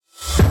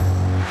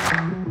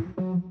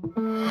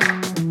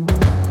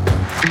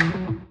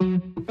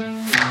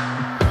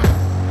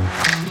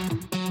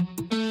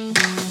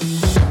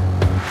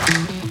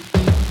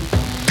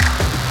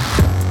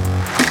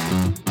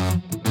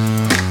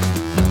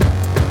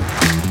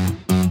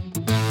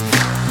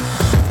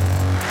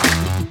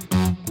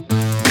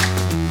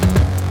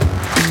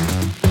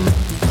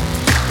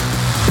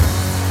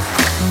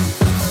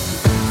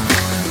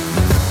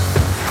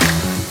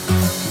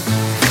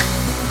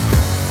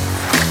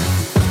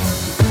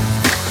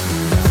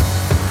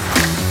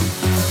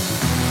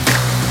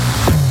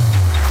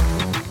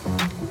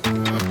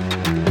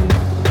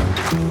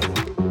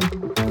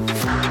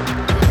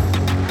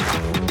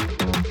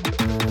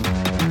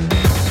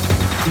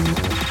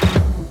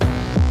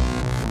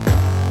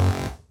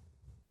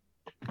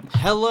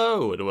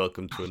Hello and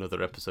welcome to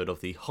another episode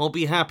of the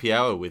Hobby Happy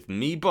Hour with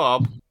me,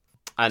 Bob,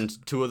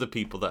 and two other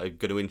people that are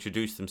going to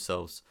introduce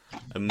themselves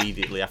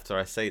immediately after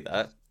I say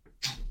that.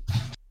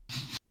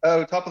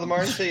 Oh, top of the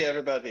morning to you,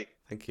 everybody.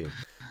 Thank you.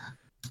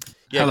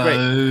 Yeah,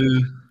 hello.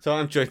 Great. So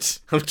I'm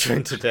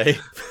joined today.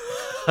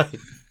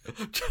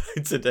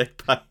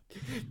 By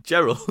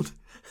Gerald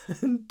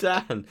and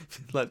Dan. If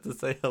you'd like to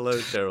say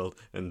hello, Gerald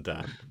and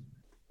Dan.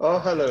 Oh,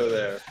 hello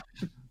there.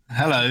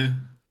 Hello.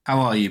 How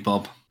are you,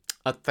 Bob?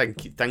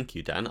 Thank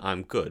you, Dan.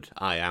 I'm good.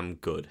 I am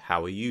good.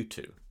 How are you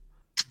two?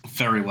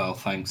 Very well,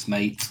 thanks,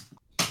 mate.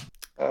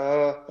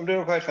 I'm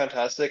doing quite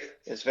fantastic.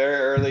 It's very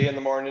early in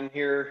the morning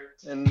here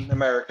in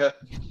America.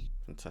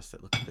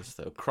 Fantastic. Look at this,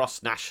 though.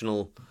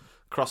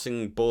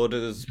 Crossing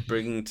borders,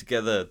 bringing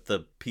together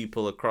the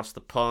people across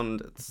the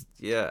pond. It's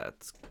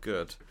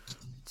good.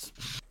 It's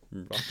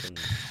rocking.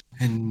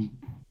 In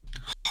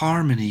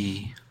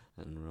harmony.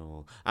 And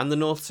roll. And the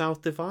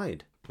north-south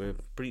divide. We're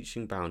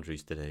breaching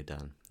boundaries today,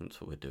 Dan.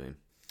 That's what we're doing.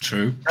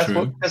 True.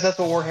 Because that's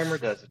what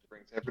Warhammer does. It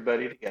brings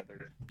everybody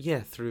together. Yeah,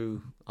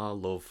 through our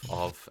love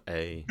of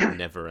a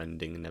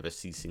never-ending,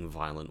 never-ceasing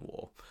violent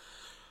war.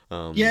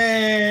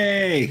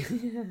 Yay!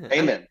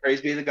 Amen.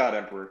 Praise be the God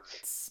Emperor.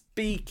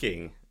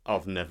 Speaking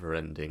of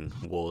never-ending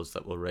wars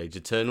that will rage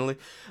eternally,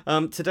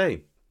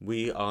 today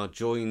we are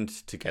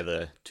joined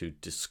together to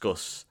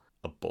discuss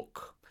a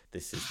book.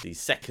 This is the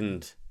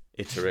second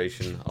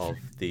iteration of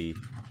the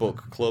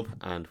book club,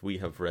 and we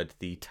have read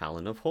the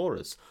Talon of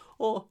Horus,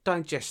 or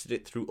digested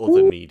it through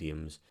other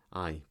mediums.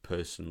 I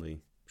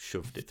personally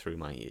shoved it through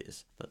my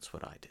ears. That's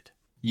what I did.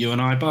 You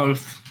and I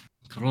both.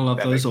 Gotta love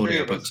those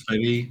audiobooks,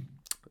 baby.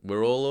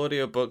 We're all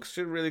audiobooks.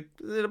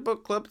 Is it a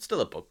book club? It's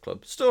still a book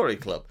club. Story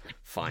club.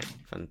 Fine.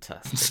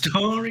 Fantastic.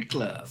 Story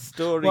club.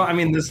 Well, I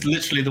mean, there's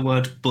literally the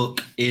word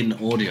book in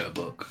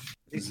audiobook.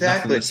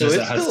 Exactly. So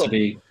it has to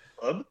be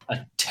club.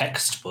 a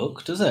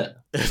textbook, does it?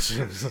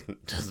 It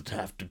doesn't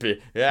have to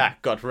be. Yeah,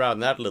 got around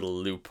that little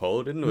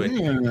loophole, didn't we?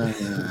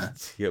 Yeah.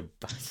 You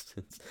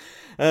bastards.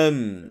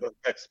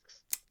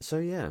 So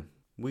yeah,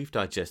 we've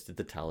digested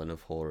the Talon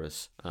of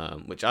Horus,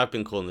 which I've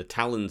been calling the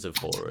Talons of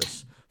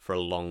Horus for a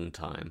long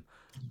time.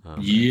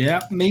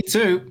 Yeah, me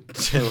too.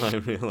 Till I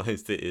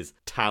realised it is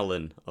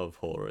Talon of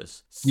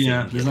Horus.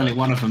 Yeah, there's only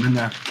one of them in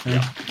there.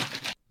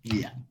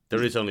 Yeah.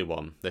 There is only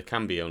one. There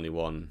can be only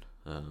one.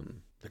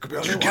 There could be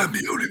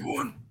only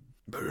one.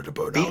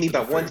 Beat me by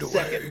 1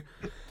 second.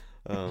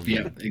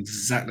 Yeah,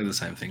 exactly the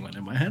same thing went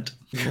in my head.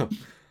 Yeah.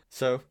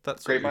 So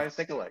that's Great minds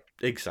think alike.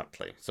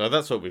 Exactly. So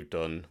that's what we've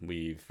done.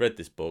 We've read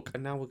this book,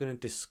 and now we're going to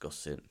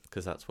discuss it,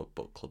 because that's what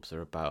book clubs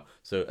are about.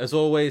 So as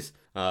always,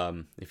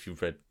 if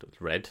you've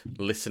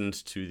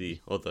listened to the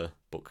other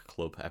book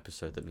club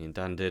episode that me and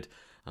Dan did,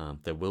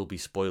 there will be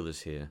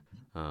spoilers here.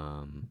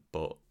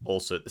 But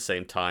also at the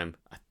same time,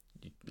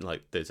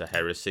 there's a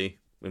heresy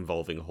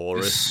involving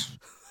Horus.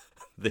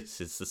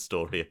 This is the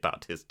story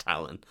about his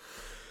Talon.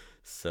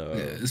 So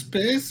yeah, it's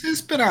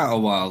been out a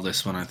while,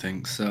 this one, I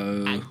think.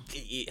 So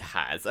it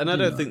has, and I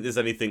don't think there's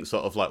anything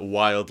sort of like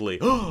wildly.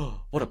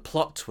 Oh, what a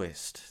plot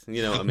twist!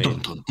 You know what I mean?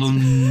 Dun,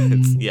 dun,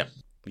 dun.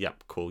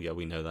 Yep, cool. Yeah,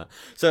 we know that.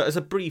 So, as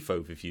a brief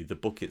overview, the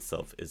book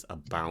itself is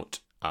about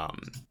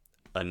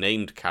a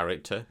named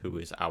character who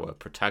is our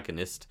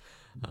protagonist,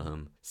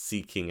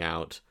 seeking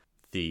out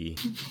the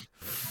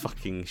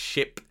fucking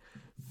ship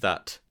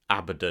that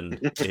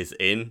Abaddon is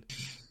in.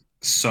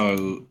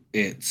 So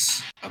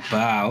it's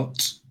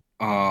about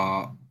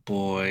our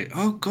boy.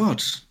 Oh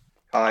God,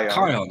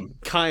 Kion.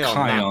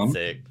 That's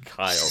it.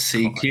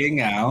 Seeking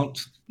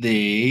out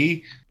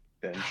the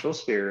Vengeful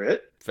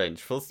Spirit.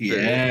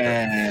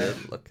 Yeah.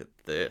 Look at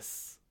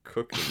this.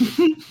 Cooking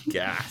with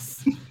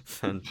gas.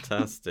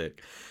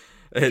 Fantastic.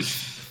 It's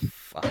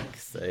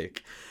fuck's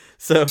sake.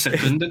 So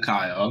Second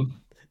Kion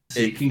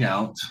seeking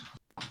out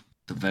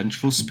the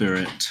Vengeful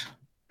Spirit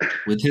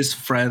with his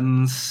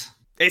friends.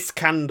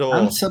 Iskandar.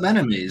 And some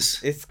enemies.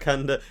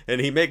 Iskandar,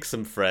 and he makes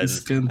some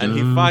friends, and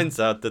he finds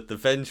out that the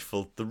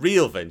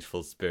real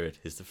vengeful spirit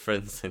is the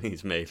friends that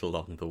he's made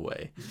along the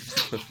way.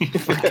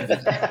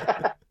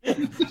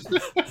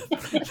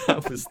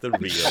 That was the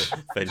real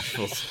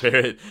vengeful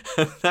spirit.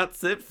 And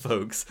that's it,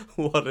 folks.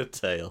 What a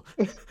tale.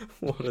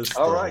 What a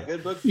story. All right,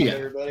 good book,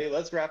 everybody.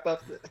 Let's wrap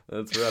up.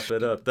 Let's wrap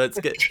it up. Let's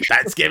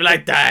give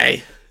like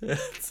day.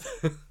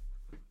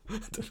 I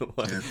don't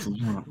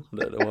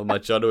know why my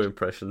Jono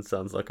impression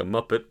sounds like a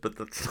Muppet, but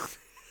that's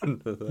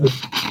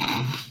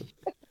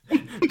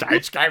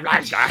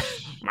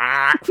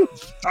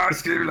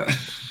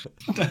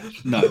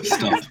No,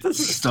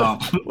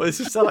 stop. What does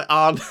it sound like?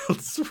 Arnold?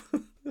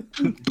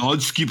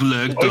 Don't skip a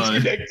leg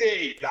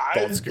day.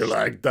 Don't skip a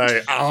leg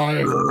day.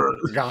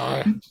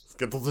 Let's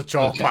get to the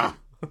chopper.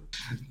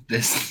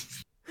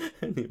 This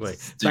anyway,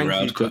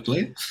 derailed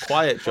quickly.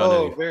 Quiet,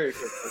 Jono. Oh, very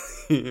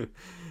quickly.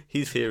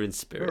 He's here in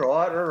spirit.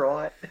 All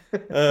right.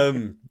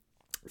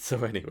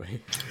 So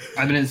anyway,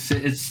 I mean,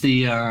 it's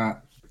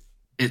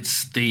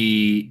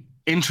the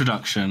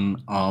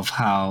introduction of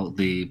how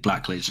the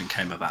Black Legion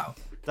came about.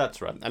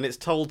 That's right, and it's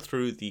told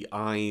through the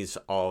eyes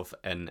of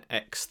an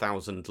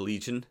X-1000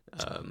 Legion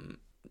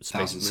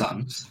Space Thousand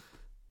Marine. Suns.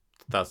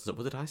 Thousand.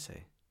 What did I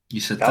say? You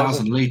said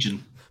 1,000. 1,000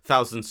 Legion.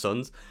 1,000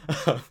 Suns.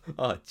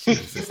 Oh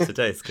Jesus!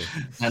 Today's good.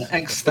 An okay,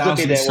 X-1,000 Dan,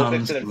 we'll fix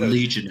Suns it in post.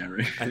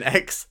 Legionary. An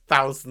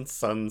X-1,000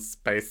 Suns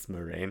Space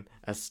Marine,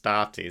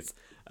 Astartes.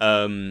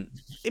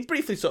 It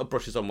briefly sort of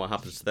brushes on what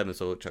happens to them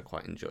as well, which I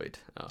quite enjoyed.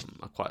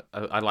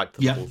 I like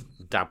the little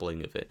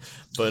dabbling of it.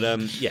 But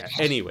yeah.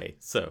 Anyway,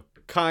 so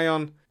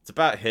Kion. It's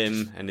about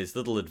him and his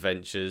little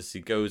adventures.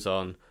 He goes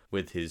on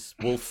with his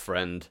wolf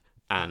friend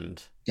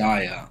and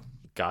Gaia.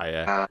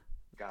 God.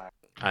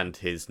 and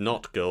his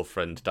not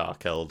girlfriend Dark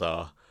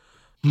Eldar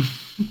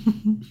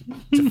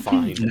to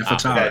find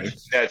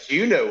Nefertari. That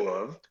you know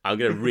of. I'm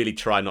going to really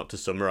try not to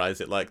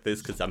summarize it like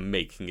this because I'm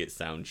making it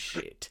sound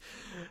shit.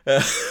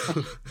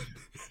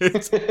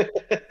 It's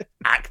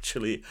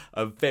actually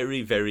a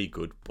very, very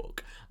good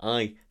book.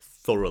 I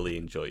thoroughly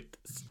enjoyed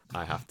this,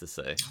 I have to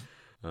say.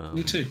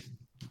 Me too.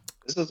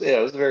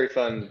 It was very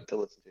fun to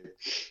listen to.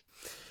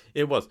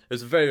 It was a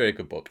very, very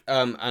good book.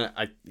 And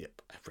I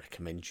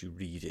recommend you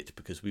read it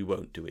because we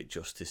won't do it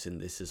justice in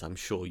this, as I'm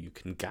sure you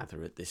can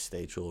gather at this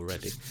stage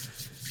already.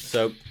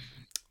 So,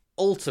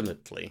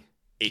 ultimately,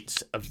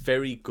 it's a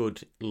very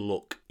good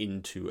look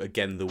into,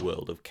 again, the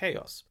world of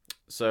chaos.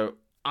 So,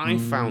 I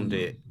found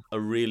it a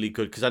really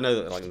good, because I know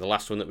that like in the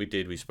last one that we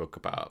did, we spoke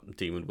about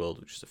Demon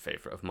World, which is a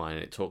favourite of mine,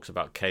 and it talks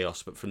about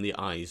chaos, but from the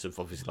eyes of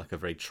obviously like a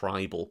very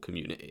tribal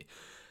community.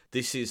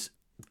 This is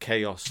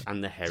chaos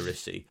and the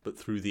heresy, but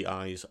through the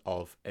eyes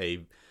of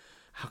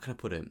how can I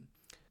put it?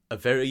 A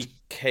very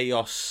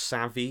chaos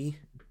savvy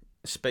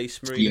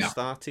Space Marine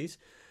Astartes,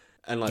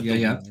 and like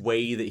the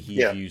way that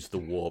he views the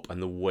warp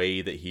and the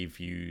way that he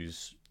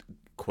views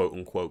quote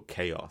unquote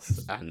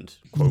chaos and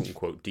quote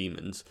unquote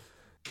demons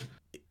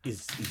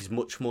is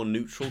much more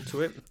neutral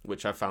to it,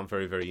 which I found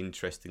very, very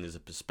interesting as a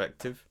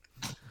perspective.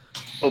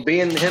 Well,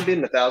 being the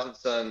 1,000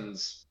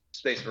 Suns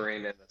Space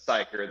Marine and the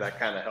Psyker, that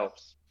kind of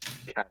helps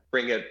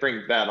bring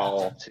that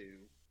all to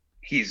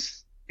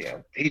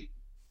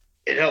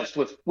it helps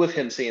with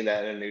him seeing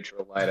that in a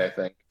neutral light, I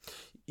think.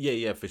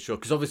 Yeah, for sure.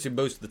 Because obviously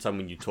most of the time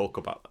when you talk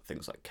about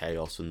things like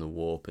chaos and the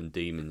warp and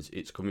demons,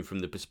 it's coming from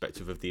the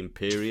perspective of the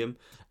Imperium,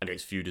 and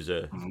it's viewed as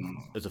a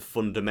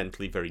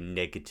fundamentally very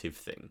negative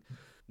thing.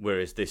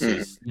 Whereas this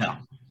is,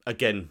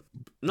 again,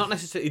 not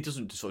necessarily, it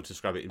doesn't sort of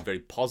describe it in very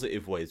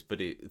positive ways,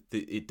 but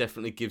it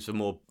definitely gives a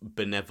more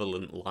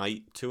benevolent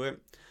light to it.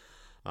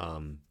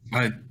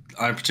 I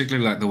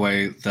particularly like the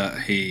way that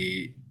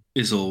he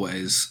is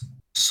always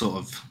sort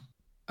of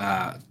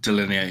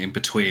delineating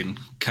between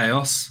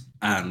chaos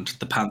and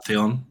the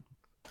Pantheon.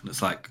 And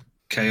it's like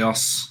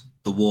chaos,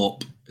 the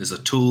warp is a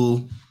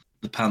tool,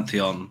 the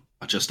Pantheon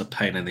are just a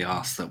pain in the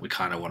ass that we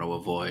kind of want to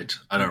avoid.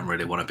 I don't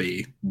really want to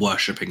be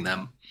worshipping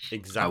them.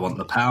 Exactly. I want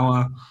the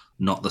power,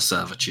 not the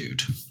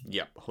servitude.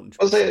 Yeah, 100%.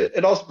 I'll say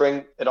it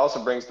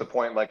also brings the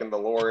point, like in the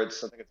lore, I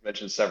think it's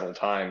mentioned several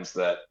times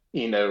that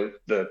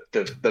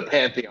the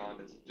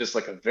Pantheon is just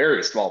like a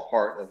very small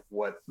part of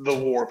what the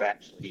warp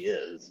actually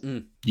is.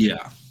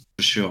 Yeah,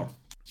 for sure.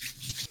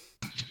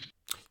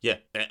 Yeah,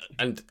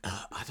 and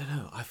I don't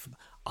know,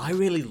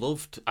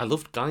 I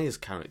loved Gaia's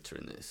character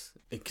in this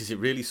because it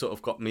really sort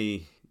of got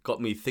me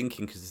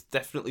thinking, because there's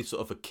definitely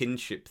sort of a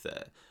kinship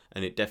there,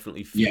 and it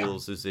definitely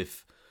feels as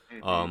if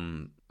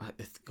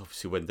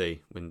obviously when they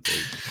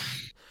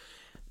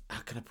how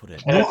can I put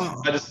it?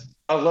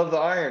 I love the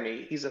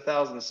irony. He's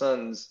 1,000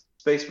 Suns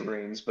Space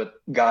Marines, but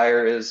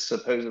Gaia is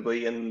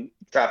supposedly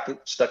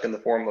stuck in the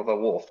form of a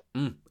wolf.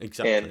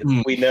 Exactly. And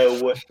if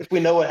we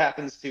know what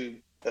happens to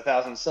the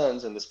 1,000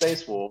 Suns and the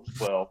Space Wolves,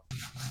 well,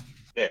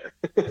 there.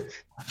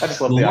 I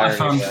just love the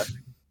irony of that.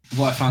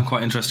 What I found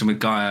quite interesting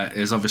with Gaia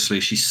is obviously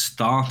she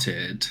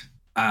started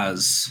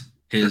as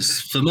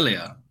his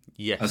familiar.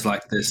 Yes. As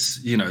like this,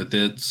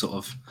 the sort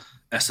of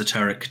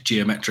esoteric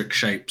geometric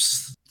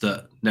shapes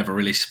that never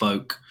really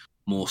spoke,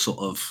 more sort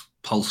of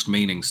pulsed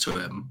meanings to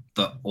him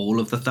that all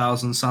of the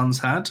 1,000 Suns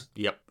had.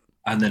 Yep.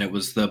 And then it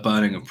was the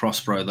burning of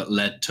Prospero that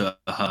led to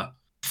her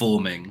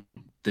forming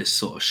this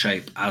sort of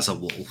shape as a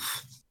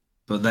wolf.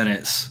 But then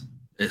it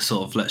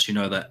sort of lets you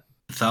know that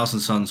 1,000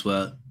 Suns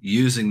were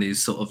using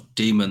these sort of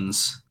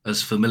demons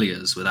as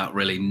familiars without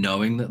really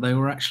knowing that they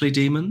were actually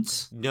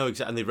demons. No,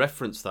 exactly. And they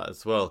reference that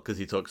as well, because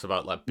he talks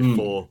about like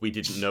before we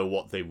didn't know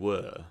what they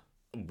were.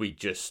 They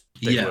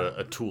were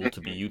a tool to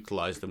be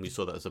utilized, and we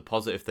saw that as a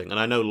positive thing. And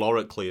I know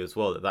lorically as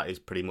well that is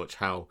pretty much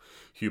how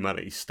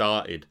humanity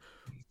started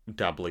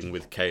dabbling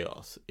with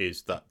chaos,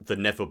 is that the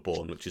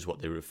Neverborn, which is what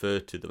they refer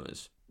to them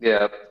as.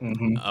 Yeah.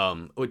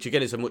 Which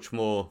again is a much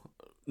more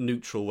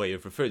neutral way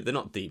of referring. They're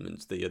not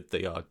demons.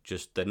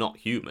 They're not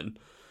human.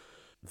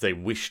 They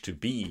wish to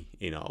be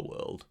in our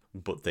world,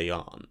 but they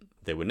aren't.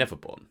 They were never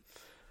born.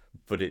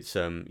 But it's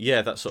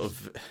that sort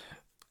of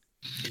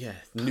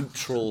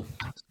neutral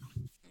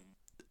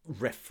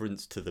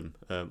reference to them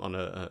on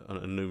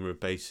a numerous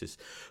basis.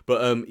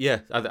 But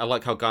I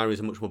like how Gaia is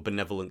a much more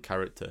benevolent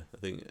character, I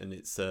think, and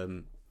it's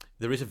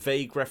there is a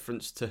vague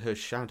reference to her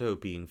shadow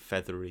being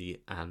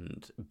feathery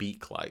and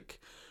beak-like,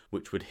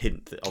 which would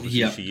hint that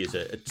obviously she is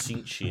a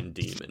Tzeentchian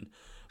demon.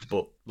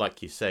 But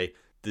like you say,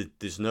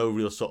 there's no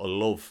real sort of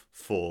love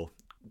for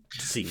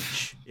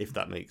Tzeentch, if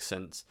that makes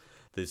sense.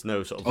 There's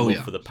no sort of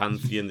love for the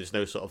Pantheon. There's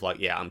no sort of like,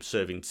 yeah, I'm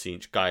serving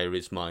Tzeentch. Gaia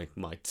is my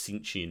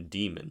Tzeentchian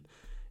demon.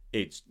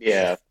 It's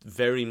just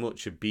very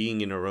much a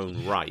being in her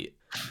own right.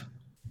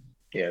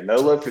 Yeah, no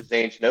love for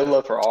Tzeentch, no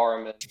love for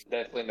Ahriman,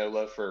 definitely no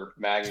love for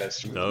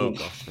Magnus. No,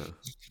 gosh, no.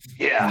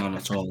 Yeah. None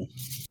at all.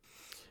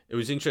 It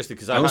was interesting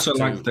because I also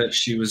liked that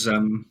she was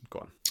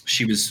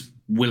she was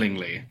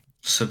willingly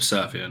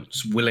subservient,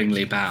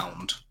 willingly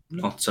bound.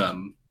 Not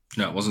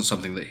it wasn't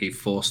something that he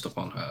forced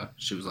upon her.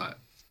 She was like,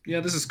 yeah,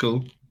 this is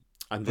cool.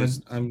 And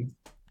I'm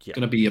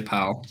gonna be your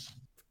pal.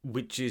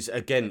 Which is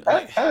again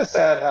kind of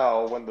sad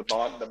how when the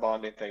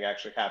bonding thing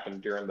actually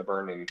happened during the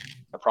burning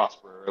of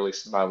Prosper, or at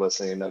least my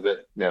listening of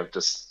it,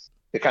 just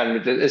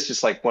it's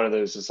just like one of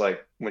those. It's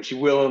like when she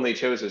willingly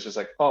chose, it's just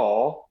like,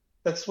 oh,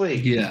 that's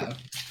sweet. Yeah.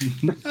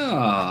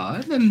 Ah,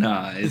 isn't that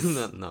nice? Isn't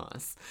that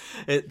nice?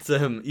 It's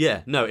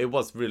it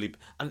was really.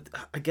 And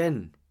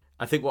again,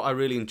 I think what I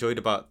really enjoyed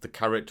about the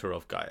character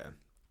of Gaia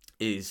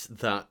is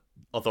that,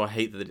 although I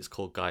hate that it's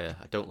called Gaia,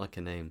 I don't like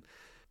her name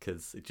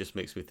because it just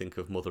makes me think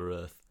of Mother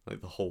Earth like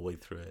the whole way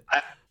through it.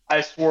 I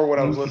swore when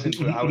I was listening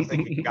to it, I was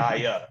thinking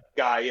Gaia,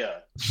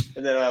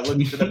 and then I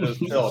looked at it as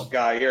spelled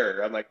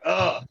Gaia. I'm like,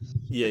 oh.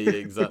 Yeah,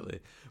 exactly.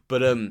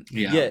 But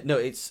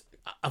it's.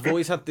 I've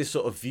always had this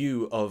sort of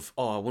view of,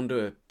 I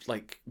wonder,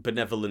 like,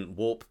 benevolent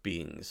warp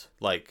beings,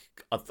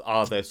 like,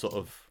 are there sort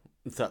of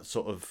that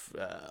sort of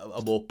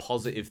a more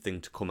positive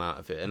thing to come out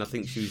of it? And I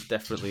think she was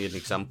definitely an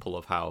example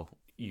of how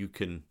you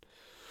can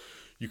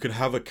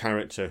have a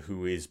character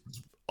who is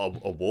a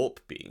warp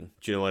being.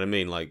 Do you know what I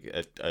mean? Like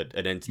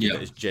an entity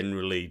that is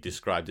generally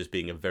described as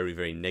being a very,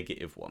 very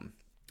negative one,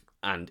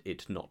 and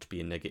it not be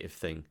a negative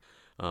thing.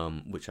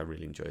 Which I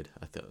really enjoyed.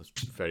 I thought it was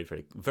very,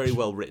 very, very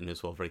well written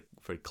as well. Very,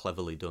 very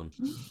cleverly done.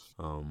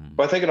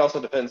 But I think it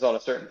also depends on a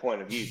certain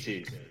point of view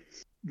too.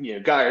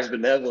 Gaia's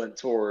benevolent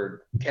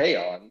toward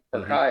Kion,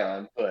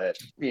 but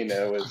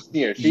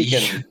she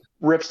can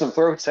rip some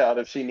throats out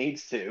if she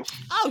needs to.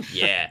 Oh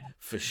yeah,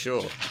 for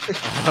sure.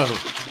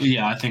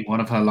 Yeah, I think one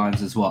of her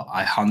lines is what?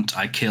 I hunt,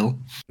 I kill.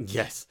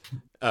 Yes.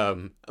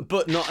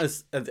 But not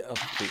as I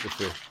think if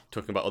we're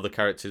talking about other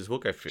characters, we'll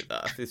go through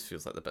that. This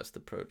feels like the best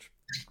approach.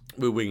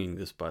 We're winging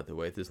this, by the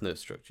way. There's no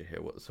structure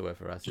here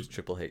whatsoever, as is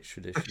Triple H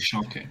tradition.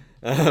 Shocking.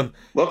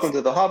 Welcome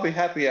to the Hobby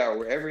Happy Hour,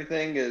 where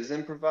everything is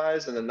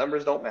improvised and the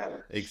numbers don't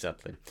matter.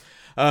 Exactly.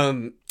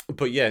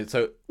 But yeah,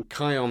 so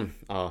Kion,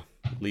 our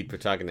lead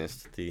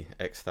protagonist, the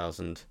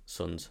X-1000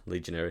 Suns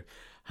Legionary,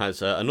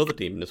 has another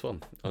demon as well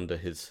under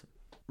his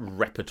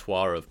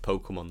repertoire of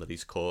Pokemon that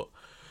he's caught.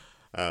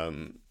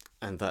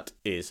 And that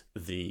is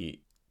the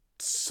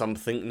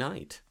something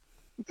Knight.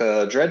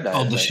 The Dread Knight.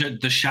 Oh, the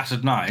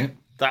Shattered Knight.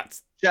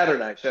 That's Shattered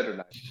Knight. Shattered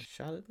Knight.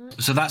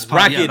 So that's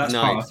part, Ragged that's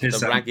Knight. part of his,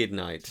 the Ragged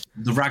Knight.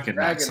 The Ragged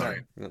Knight.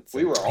 Sorry,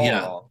 we were all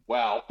wrong.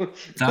 Wow.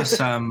 That's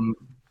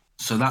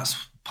So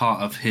that's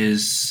part of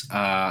his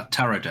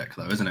tarot deck,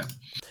 though, isn't it?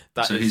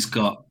 He's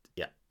got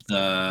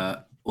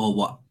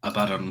what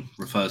Abaddon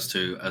refers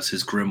to as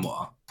his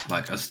grimoire,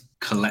 like a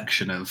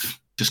collection of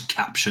just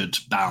captured,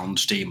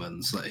 bound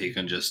demons that he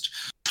can just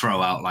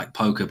throw out like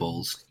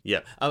Pokeballs. Yeah,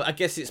 I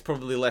guess it's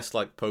probably less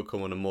like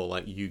Pokemon and more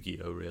like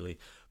Yu-Gi-Oh, really.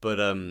 But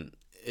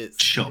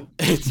it's sure.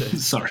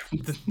 Sorry,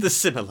 the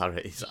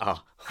similarities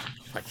are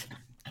like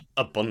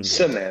abundant.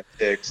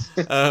 Semantics.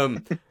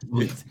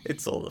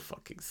 It's all the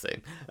fucking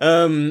same.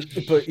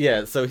 But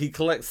yeah, so he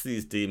collects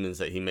these demons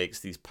that he makes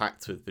these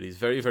pacts with, but he's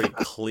very, very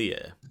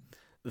clear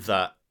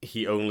that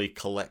he only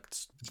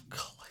collects.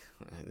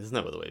 There's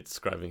no other way of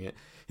describing it.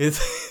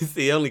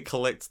 He only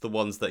collects the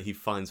ones that he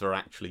finds are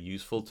actually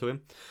useful to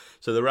him.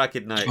 So the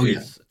Ragged Knight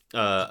is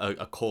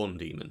a corn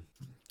demon.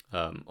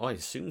 I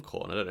assume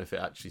corn. I don't know if it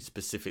actually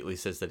specifically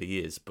says that he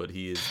is, but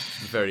he is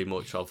very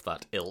much of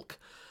that ilk.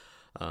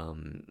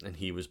 And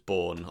he was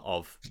born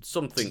of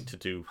something to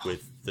do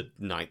with the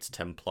Knights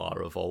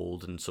Templar of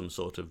old and some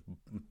sort of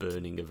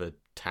burning of a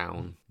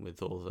town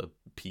with all the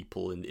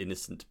people and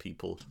innocent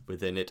people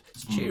within it.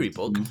 It's a cheery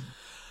book.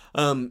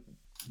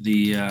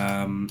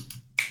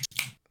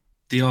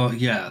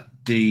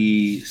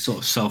 The sort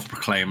of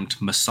self-proclaimed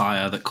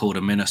messiah that called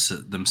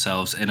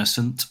themselves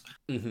innocent,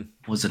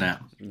 wasn't it?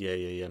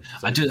 Yeah.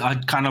 I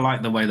kind of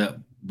like the way that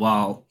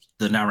while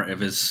the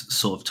narrative is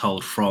sort of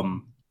told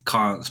from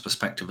Kyan's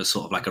perspective as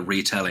sort of like a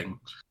retelling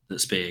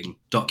that's being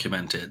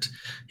documented,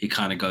 he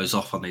kind of goes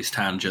off on these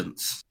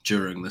tangents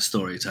during the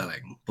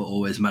storytelling, but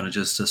always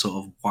manages to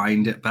sort of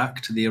wind it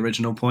back to the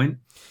original point.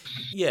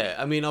 Yeah,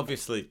 I mean,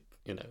 obviously,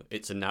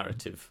 it's a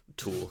narrative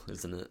tool,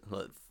 isn't it?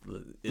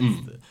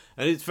 And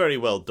it's very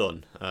well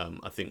done.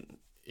 I think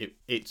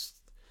it's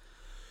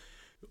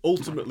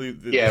ultimately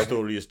the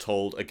story is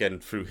told again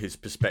through his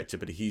perspective,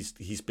 but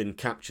he's been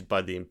captured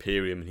by the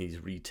Imperium and he's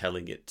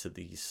retelling it to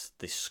these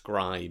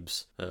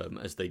scribes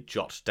as they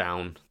jot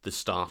down the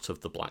start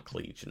of the Black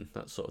Legion.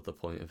 That's sort of the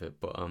point of it.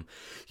 But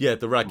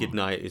the Ragged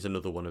Knight is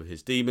another one of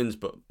his demons,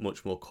 but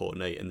much more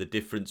coordinate. And the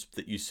difference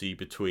that you see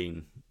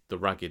between the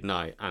Ragged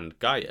Knight and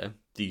Gaia,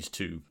 these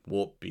two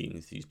warp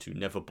beings, these two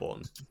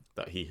Neverborn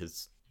that he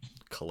has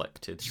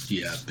collected.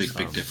 Yeah, big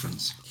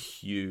difference.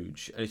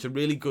 Huge. And it's a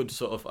really good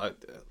sort of...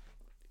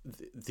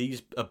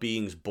 these are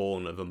beings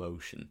born of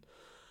emotion.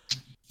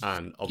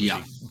 And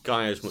obviously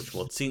Gaia's much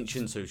more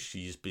sentient, so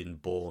she's been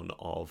born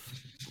of,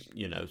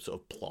 sort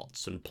of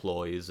plots and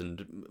ploys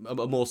and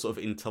a more sort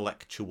of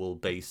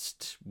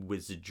intellectual-based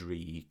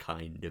wizardry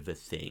kind of a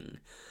thing.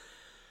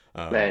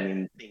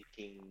 Man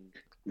thinking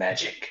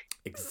magic.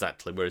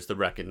 Exactly, whereas the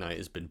Ragged Knight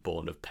has been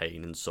born of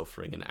pain and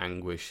suffering and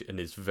anguish and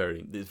is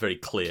very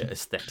clear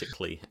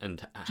aesthetically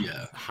and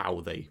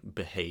how they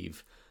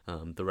behave.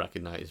 The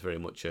Ragged Knight is very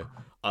much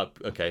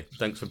okay,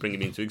 thanks for bringing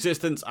me into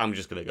existence, I'm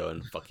just going to go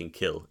and fucking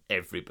kill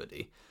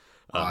everybody.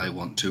 I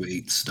want to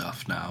eat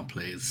stuff now,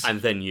 please.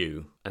 And then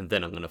I'm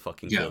going to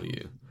fucking kill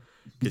you.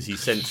 Because he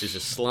senses a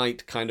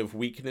slight kind of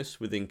weakness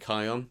within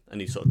Kion,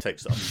 and he sort of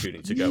takes the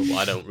opportunity to go, well,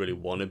 I don't really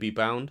want to be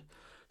bound,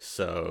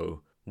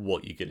 so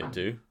what you going to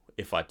do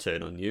if I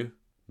turn on you,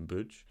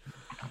 bitch?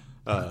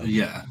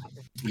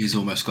 He's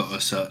almost got to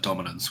assert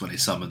dominance when he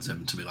summons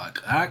him to be like,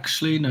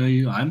 actually,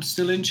 no, I'm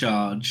still in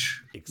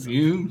charge. Exactly.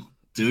 You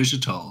do as you're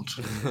told.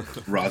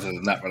 Rather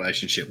than that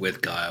relationship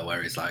with Gaia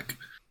where he's like,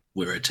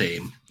 we're a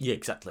team. Yeah,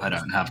 exactly. I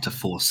don't have to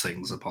force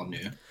things upon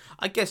you.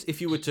 I guess if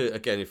you were to,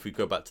 again, if we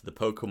go back to the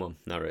Pokemon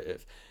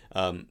narrative,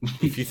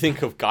 if you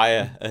think of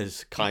Gaia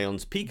as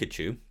Kion's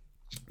Pikachu,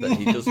 that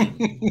he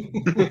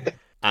doesn't.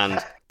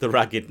 And the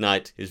Ragged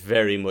Knight is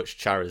very much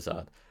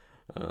Charizard.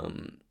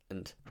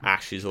 And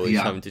Ash is always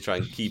having to try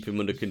and keep him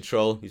under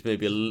control. He's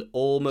maybe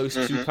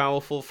almost too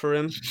powerful for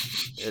him.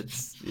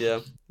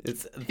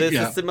 There's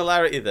a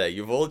similarity there.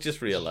 You've all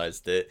just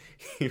realised it.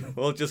 You've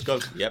all just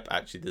gone, yep,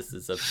 actually, this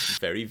is a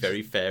very,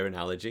 very fair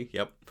analogy.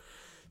 Yep.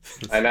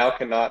 I now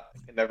can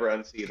never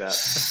unsee that.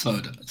 So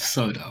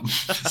dumb.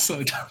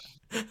 So dumb.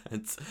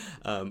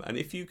 And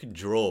if you can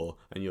draw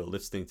and you're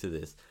listening to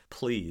this,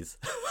 please,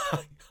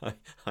 I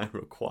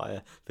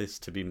require this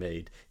to be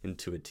made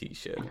into a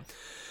t-shirt.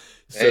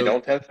 Hey,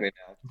 don't tempt me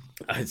now.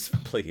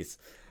 Please.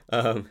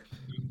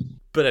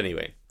 But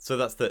anyway, so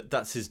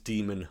that's his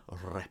demon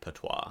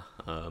repertoire,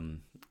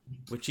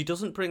 which he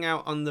doesn't bring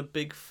out on the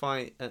big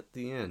fight at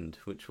the end,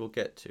 which we'll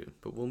get to,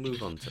 but we'll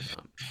move on to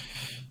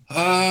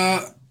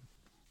that.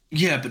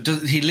 But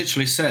he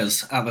literally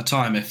says at the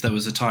time, if there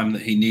was a time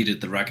that he needed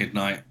the Ragged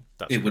Knight,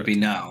 would be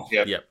now.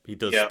 Yep, he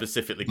does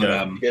specifically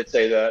go. He did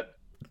say that.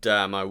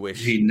 Damn, I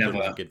wish the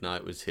Ragged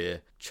Knight was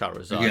here.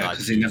 Charizard. Yeah,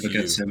 because he never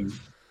gets him.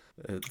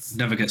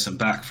 Never gets him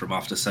back from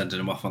after sending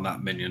him off on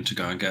that mission to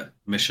go and get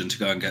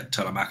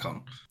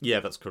Telemachon.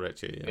 Yeah, that's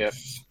correct. Yeah.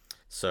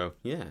 So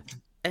yeah.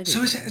 Anyway. So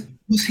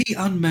was he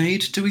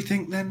unmade? Do we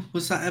think then?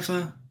 Was that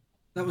ever?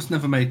 That was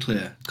never made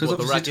clear. Because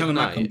obviously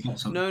Telemachon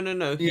pops up. No.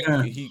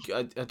 Yeah.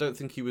 I don't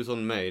think he was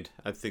unmade.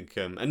 I think,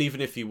 and even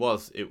if he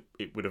was, it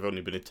would have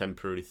only been a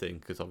temporary thing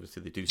because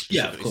obviously they do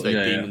specifically say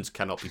demons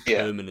cannot be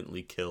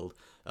permanently killed.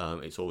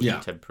 It's always a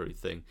temporary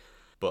thing.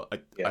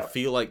 But I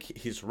feel like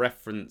his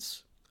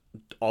reference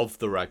of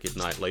the Ragged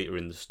Knight later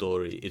in the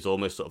story is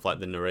almost sort of like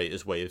the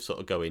narrator's way of sort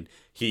of going,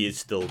 he is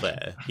still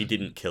there. He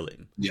didn't kill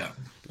him. Yeah.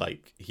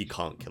 Like, he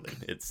can't kill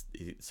him.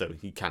 So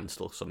he can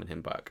still summon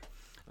him back.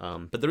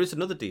 But there is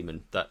another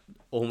demon that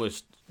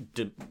almost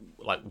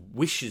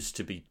wishes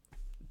to be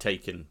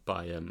taken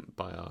by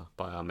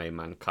our main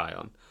man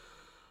Kion.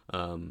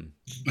 And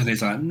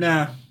he's like,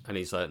 nah. And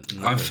he's like,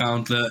 no. I've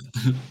found that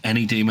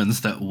any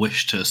demons that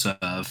wish to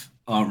serve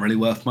aren't really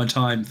worth my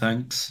time,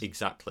 thanks.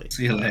 Exactly.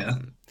 See you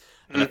later.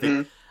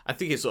 And I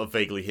think it's sort of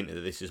vaguely hinted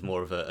that this is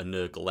more of a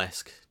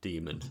Nurgle-esque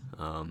demon,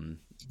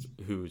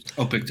 who's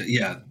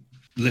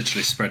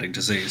literally spreading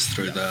disease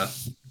through the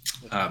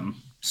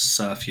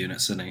surf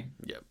units, isn't he?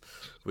 Yep.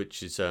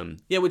 Which is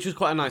which was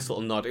quite a nice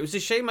little nod. It was a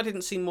shame I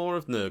didn't see more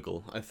of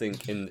Nurgle. I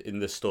think in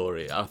the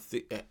story, I'd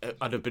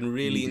have been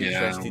really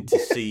interested to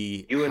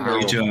see. You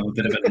do have a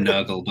bit of a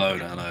Nurgle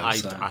boner,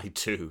 though. I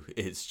do.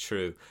 It's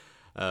true.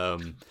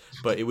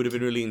 But it would have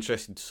been really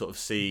interesting to sort of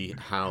see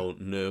how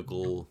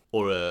Nurgle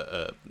or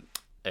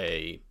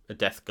a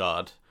Death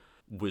Guard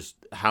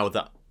how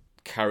that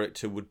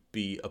character would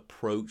be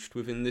approached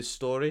within this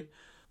story.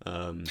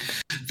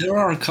 There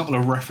are a couple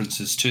of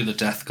references to the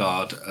Death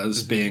Guard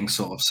as being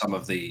sort of some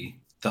of the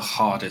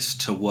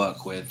hardest to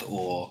work with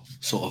or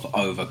sort of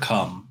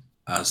overcome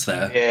as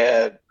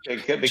their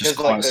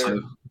because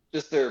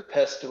just their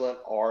pestilent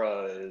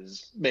aura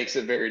makes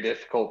it very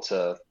difficult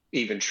to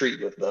even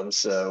treat with them.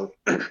 So,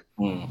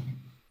 and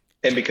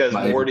because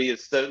Morty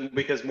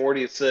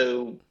is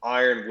so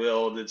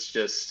iron-willed,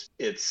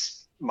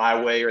 it's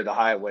my way or the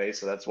highway.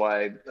 So that's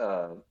why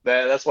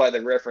that's why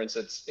the reference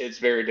it's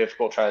very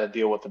difficult trying to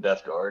deal with the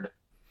Death Guard.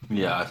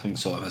 Yeah, I think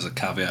sort of as a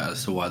caveat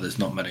as to why there's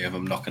not many of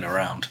them knocking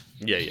around.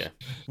 Yeah.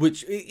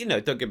 Which,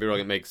 don't get me wrong,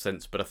 it makes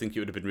sense, but I think it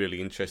would have been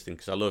really interesting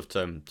because I loved,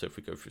 so if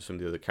we go through some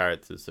of the other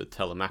characters, so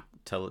Telemachon,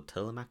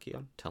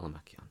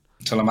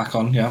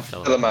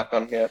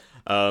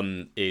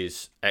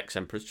 is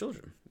ex-Emperor's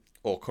children,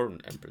 or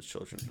current Emperor's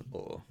children,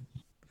 or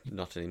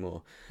not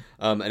anymore.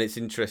 And it's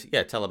interesting,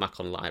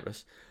 Telemachon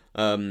Lyrus.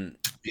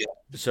 Yeah.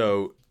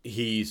 So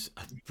he's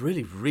a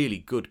really, really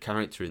good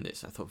character in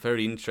this. I thought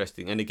very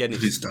interesting. And again,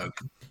 He's dope.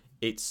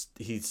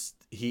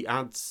 he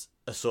adds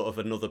a sort of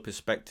another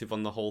perspective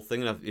on the whole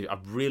thing. And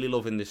I'm really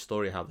loving this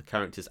story, how the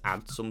characters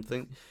add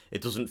something.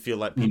 It doesn't feel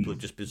like people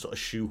have just been sort of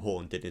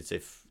shoehorned in as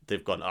if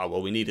they've gone, oh,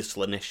 well, we need a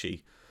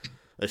Slaneshi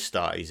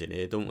Astartes in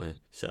here, don't we?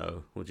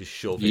 So we'll just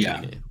shove it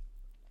in here.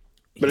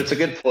 But it's a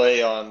good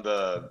play on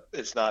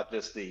it's not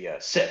just the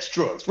sex,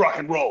 drugs, rock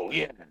and roll,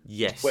 yeah.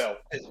 Yes. Well,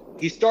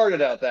 he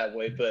started out that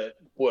way, but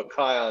what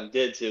Kion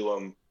did to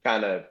him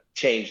kind of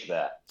changed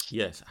that.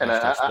 Yes. And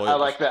I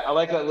like that. I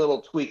like that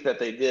little tweak that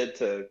they did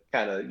to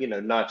kind of,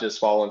 not just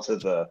fall into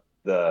the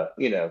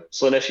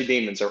Slaneshi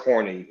demons are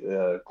horny,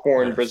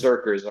 Khorne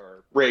berserkers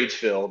are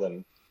rage-filled,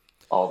 and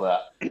all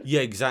that. Yeah,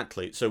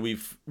 exactly. So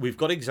we've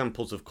got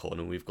examples of Khorne,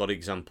 and we've got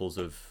examples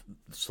of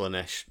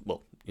Slaanesh,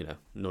 well,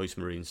 Noise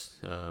Marines.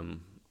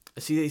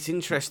 See, it's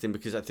interesting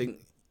because I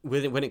think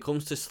when it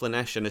comes to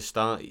Slaanesh and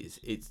Astartes,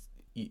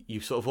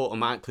 you sort of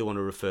automatically want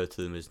to refer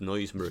to them as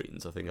Noise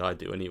Marines. I think I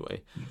do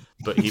anyway,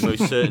 but he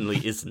most certainly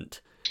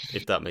isn't,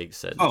 if that makes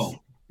sense. Oh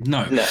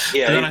no.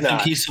 Yeah, but then I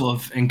think he sort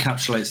of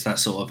encapsulates that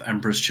sort of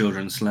Emperor's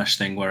Children /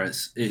 thing, where it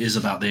is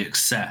about the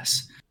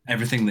excess.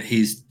 Everything that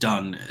he's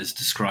done is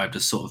described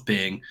as sort of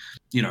being,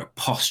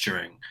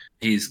 posturing.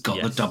 He's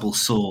got the double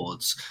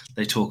swords.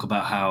 They talk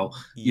about how,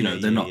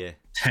 they're not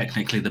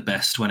technically the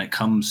best when it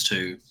comes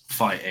to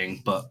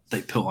fighting, but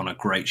they put on a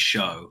great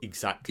show.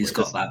 Exactly. He's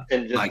got that,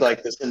 and just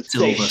like this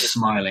silver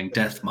smiling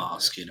death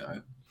mask,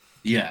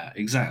 Yeah,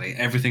 exactly.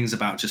 Everything's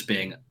about just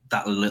being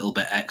that little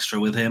bit extra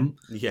with him.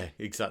 Yeah,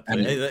 exactly.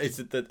 And it's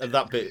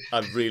that bit.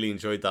 I've really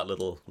enjoyed that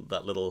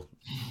little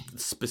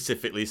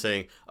specifically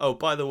saying, "Oh,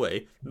 by the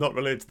way, not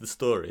related to the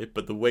story,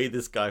 but the way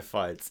this guy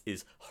fights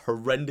is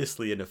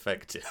horrendously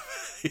ineffective."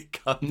 He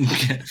can't.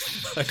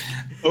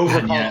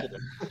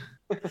 Overconfident.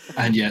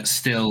 And yet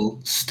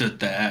still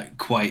stood there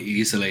quite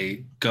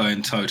easily,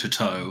 going toe to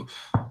toe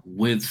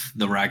with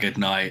the Ragged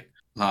Knight.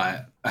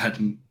 Like, I had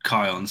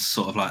Kion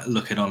sort of like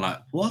looking on like,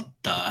 what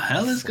the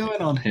hell is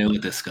going on here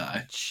with this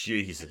guy?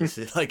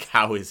 Jesus, like,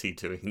 how is he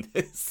doing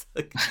this?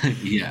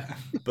 Yeah.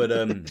 But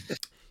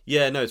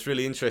yeah, no, it's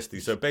really interesting.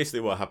 So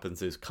basically what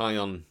happens is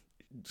Kion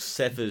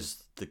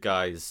severs the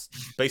guy's,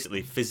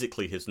 basically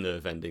physically his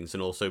nerve endings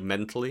and also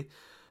mentally.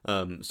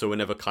 So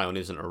whenever Kion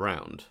isn't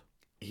around,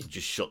 he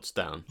just shuts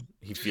down.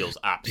 He feels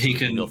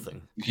absolutely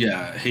nothing.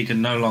 Yeah, he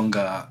can no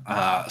longer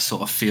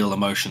sort of feel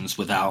emotions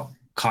without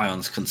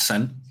Kion's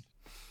consent.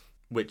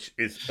 Which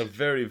is a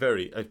very,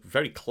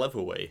 very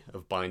clever way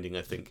of binding,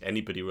 I think,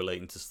 anybody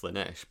relating to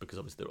Slaanesh, because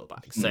obviously they're all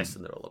about excess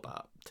and they're all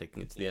about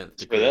taking it to the end.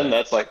 For them,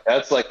 that's like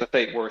the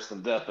fate worse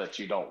than death that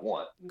you don't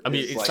want. I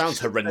mean, it sounds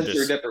horrendous.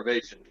 Sensory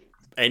deprivation.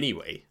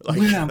 Anyway,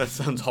 that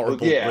sounds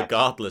horrible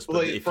regardless.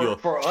 But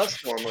for us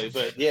normally,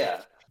 but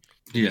yeah.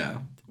 Yeah,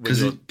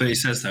 but he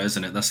says though,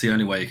 isn't it? That's the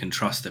only way you can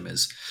trust him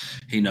is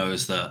he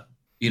knows that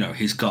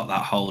he's got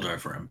that hold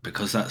over him,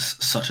 because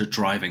that's such a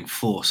driving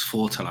force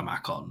for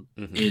Telemachon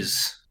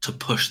is to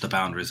push the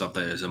boundaries of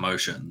those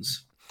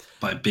emotions.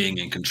 By being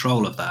in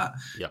control of that,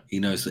 he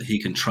knows that he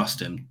can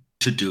trust him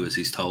to do as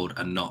he's told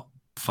and not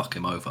fuck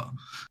him over.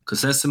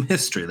 Because there's some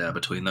history there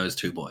between those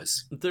two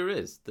boys. There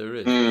is.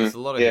 There's a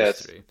lot of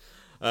history.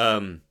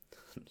 Not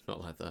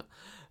like that.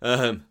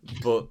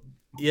 But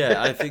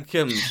yeah, I think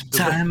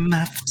time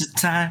after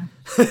time.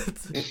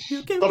 Stop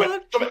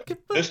it!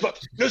 No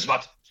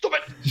smut! Stop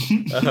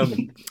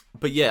it!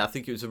 But yeah, I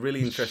think it was a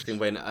really interesting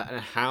way, and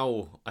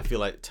how I feel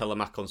like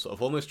Telemachon sort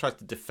of almost tried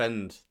to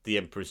defend the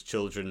Emperor's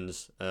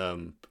Children's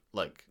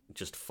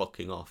just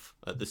fucking off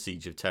at the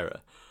Siege of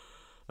Terror.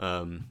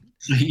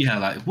 Yeah,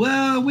 like,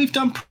 well, we've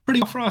done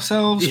pretty well for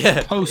ourselves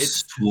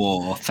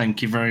post-war.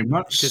 Thank you very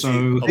much.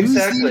 So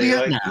exactly,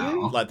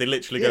 now? Like they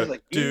literally go,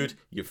 dude,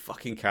 you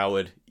fucking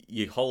coward.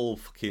 Your whole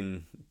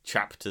fucking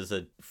chapters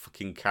are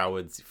fucking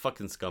cowards. You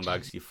fucking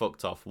scumbags. You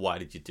fucked off. Why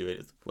did you do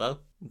it? Well,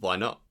 why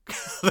not?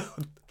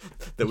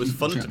 There was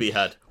fun to be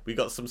had. We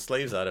got some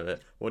slaves out of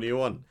it. What do you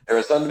want? There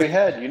was fun to be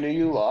had. You knew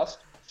you lost,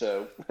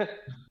 so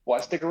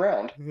why stick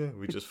around? Yeah,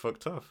 we just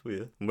fucked off.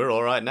 We're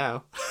all right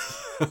now.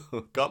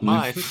 Got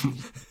mine.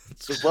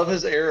 Just love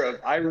his air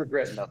of I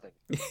regret nothing.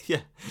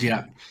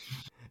 Yeah.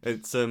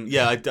 It's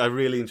I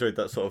really enjoyed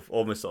that sort of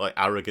almost like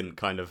arrogant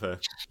kind of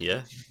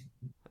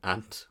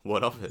and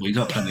what of it? We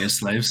got plenty of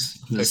slaves.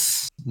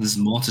 There's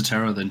more to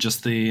terror than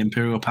just the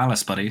Imperial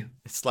Palace, buddy.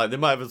 It's like they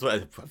might have as well.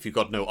 Have you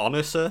got no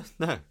honor, sir?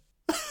 No.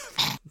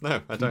 No,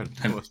 I don't.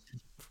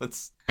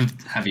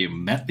 Have you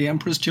met the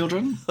Emperor's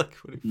Children? Like,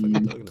 what are you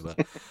fucking talking about?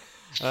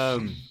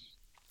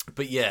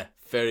 But yeah,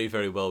 very,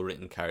 very well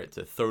written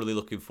character. Thoroughly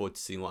looking forward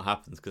to seeing what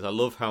happens, because I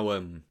love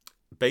how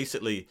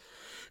basically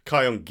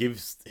Kion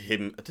gives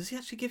him... Does he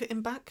actually give it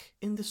him back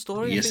in the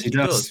story? Yes, he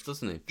does.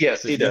 Doesn't he?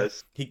 Yes, he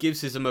does. He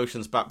gives his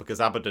emotions back because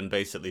Abaddon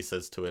basically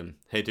says to him,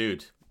 hey,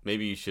 dude,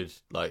 maybe you should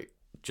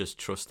just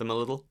trust him a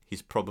little.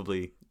 He's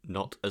probably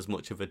not as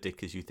much of a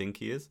dick as you think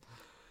he is.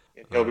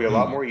 He'll be a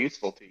lot more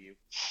useful to you.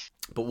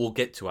 But we'll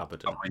get to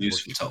Abaddon. More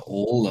useful to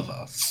all of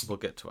us. We'll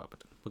get to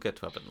Abaddon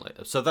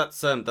later. So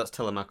that's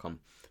Telemachon.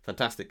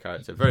 fantastic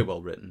character, very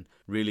well written,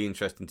 really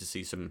interesting to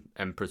see some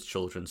Emperor's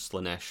Children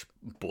Slanesh,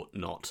 but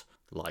not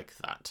like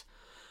that.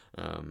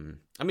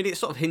 I mean, it's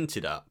sort of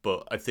hinted at,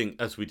 but I think,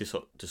 as we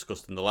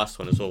discussed in the last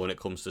one as well, when it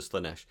comes to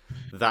Slanesh,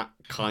 that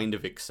kind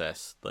of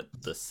excess, like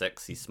the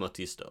sexy,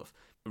 smutty stuff,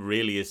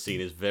 really is seen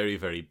as very,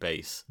 very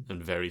base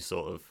and very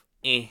sort of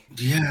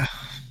Yeah.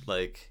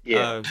 like,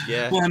 Yeah.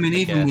 yeah. Well, I mean,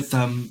 even guess.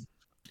 with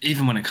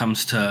even when it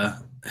comes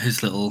to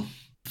his little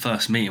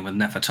first meeting with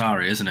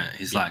Nefertari, isn't it?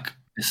 He's like,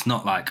 it's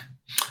not like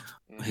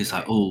he's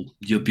like, oh,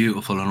 you're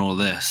beautiful and all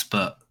this,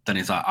 but then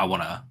he's like, I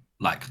want to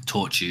like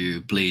torture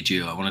you, bleed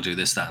you, I want to do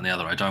this, that, and the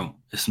other. I don't.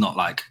 It's not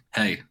like,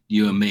 hey,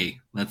 you and me,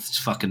 let's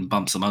fucking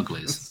bump some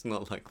uglies. It's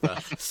not like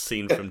that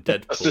scene from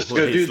Let's just Deadpool go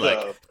where he's do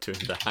like doing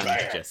the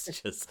hand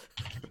gestures.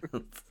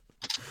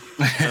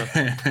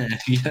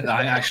 Yeah,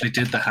 I actually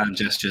did the hand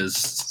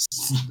gestures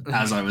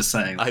as I was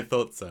saying. I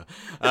thought so.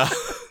 I'm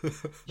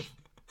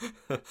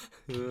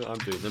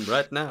doing them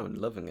right now and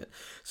loving it.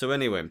 So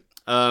anyway,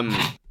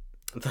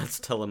 that's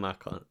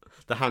Telemachon.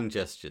 The hand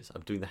gestures.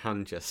 I'm doing the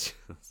hand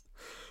gestures.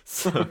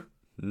 So,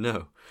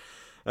 no.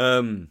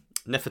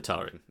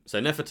 Nefertari. So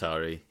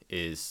Nefertari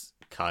is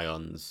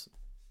Kion's,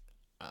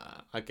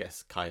 I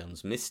guess,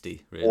 Kion's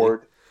Misty, really.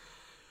 Ward.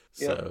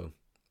 So,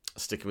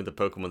 sticking with the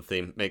Pokemon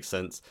theme makes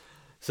sense.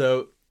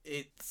 So,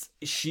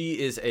 she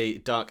is a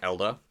Dark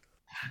Eldar.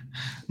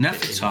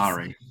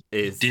 Nefertari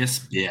Is this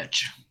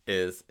bitch.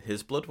 is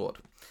his Blood Ward,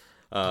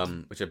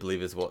 which I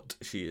believe is what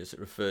she is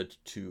referred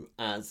to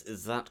as.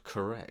 Is that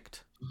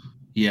correct?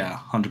 Yeah,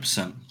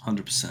 100%,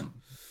 100%.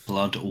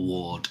 Blood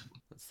Ward.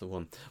 That's the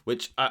one.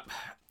 Which I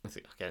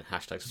think, again,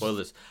 hashtag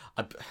spoilers.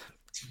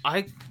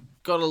 I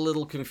got a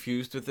little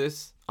confused with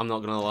this. I'm not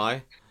gonna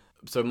lie.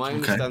 So my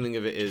understanding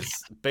of it is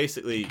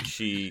basically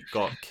she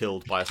got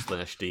killed by a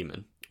Slanesh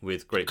demon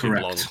with great big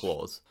long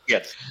claws.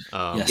 Yes.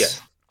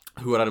 Yes.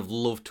 Who I'd have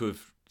loved to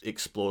have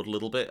explored a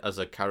little bit as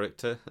a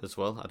character as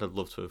well. I'd have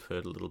loved to have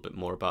heard a little bit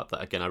more about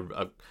that. Again,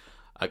 I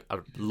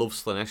love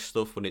Slanesh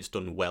stuff when it's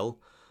done well.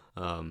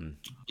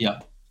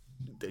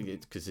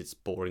 Because it's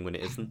boring when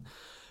it isn't.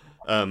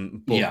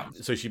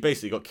 So she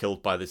basically got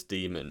killed by this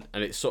demon,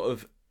 and it's sort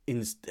of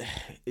it's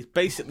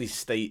basically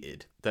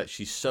stated that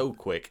she's so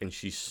quick and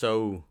she's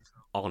so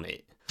on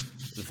it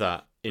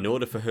that in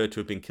order for her to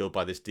have been killed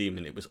by this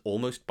demon, it was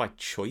almost by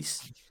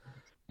choice.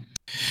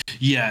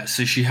 Yeah,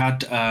 so she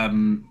had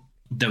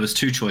there was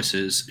two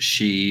choices.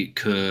 She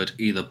could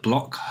either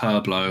block her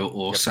blow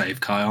or save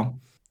Kion.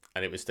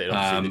 And it was stated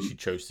obviously that she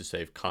chose to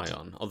save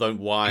Kion. Although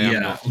why,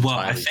 I'm not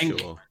entirely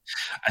sure.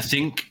 I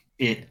think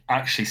it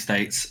actually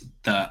states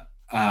that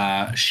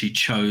she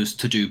chose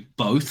to do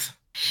both,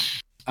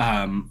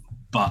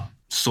 but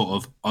sort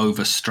of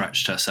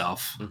overstretched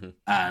herself,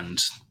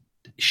 and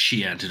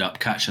she ended up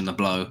catching the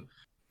blow,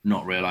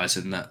 not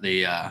realizing that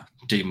the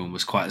demon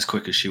was quite as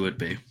quick as she would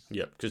be.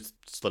 Yeah, because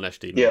Slanesh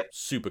demon,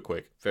 super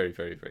quick, very,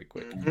 very, very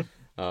quick.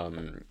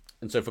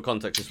 And so for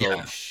context as well,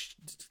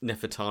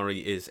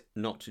 Nefertari is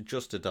not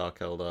just a Dark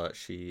Eldar,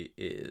 she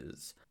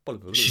is...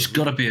 She's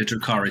got to be a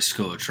Drakari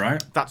Scourge,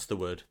 right? That's the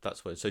word.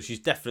 So she's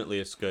definitely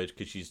a Scourge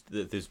because she's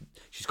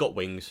got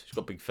wings, she's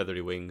got big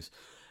feathery wings,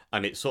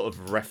 and it's sort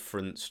of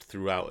referenced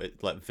throughout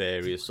it, like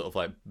various sort of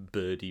like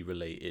birdie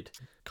related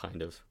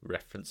kind of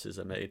references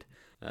are made.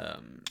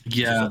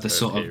 The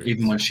sort of,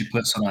 even when she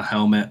puts on her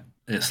helmet,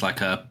 it's like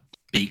a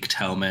beaked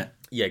helmet.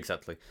 Yeah,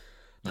 exactly.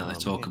 That they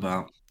talk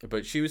about.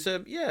 But she was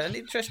an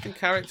interesting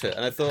character,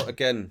 and I thought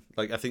again,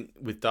 like I think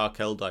with Dark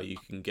Eldar you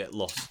can get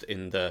lost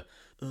in the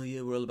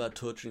we're all about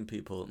torturing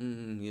people.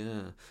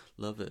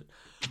 Love it.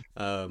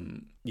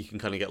 You can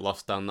kind of get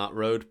lost down that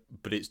road,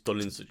 but it's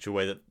done in such a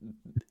way that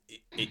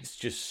it's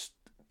just.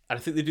 And I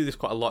think they do this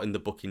quite a lot in the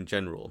book in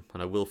general,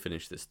 and I will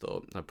finish this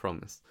thought, I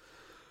promise.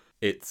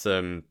 It's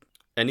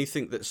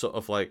anything that's sort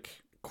of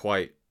like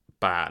quite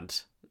bad.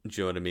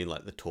 Do you know what I mean?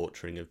 Like the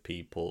torturing of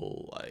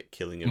people, like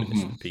killing of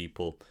innocent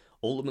people.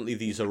 Ultimately,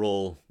 these are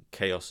all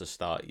Chaos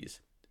Astartes,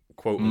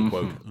 quote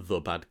unquote, the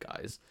bad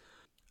guys.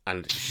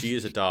 And she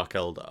is a Dark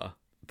Eldar,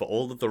 but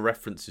all of the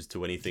references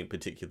to anything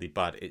particularly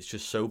bad, it's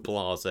just so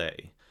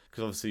blasé.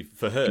 Because obviously,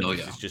 for her,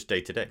 this is just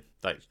day to day.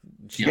 Like,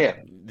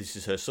 this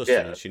is her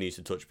sustenance. She needs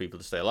to touch people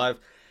to stay alive.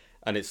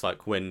 And it's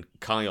like when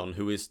Kion,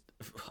 who is,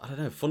 I don't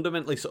know,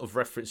 fundamentally sort of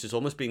references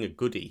almost being a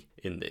goodie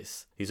in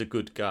this. He's a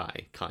good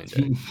guy, kind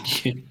of.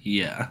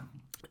 Yeah.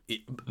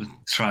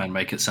 Try and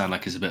make it sound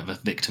like he's a bit of a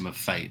victim of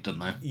fate, don't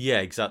they? Yeah,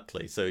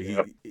 exactly. So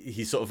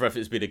he sort of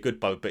references being a good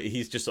boy, but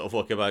he's just sort of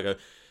walking about and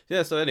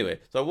go, so anyway,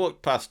 so I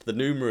walked past the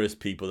numerous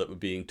people that were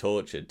being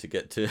tortured to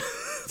get to,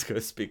 to go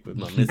speak with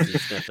my Mrs.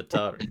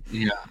 Nefertari.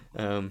 Yeah.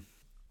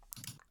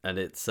 And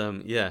it's,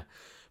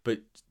 but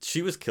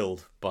she was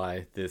killed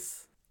by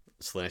this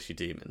Slaneshi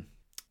demon.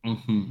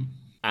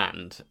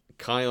 And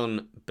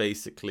Kion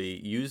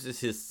basically uses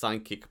his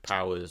psychic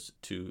powers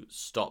to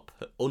stop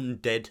her,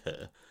 undead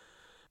her,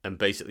 and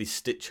basically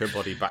stitch her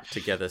body back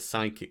together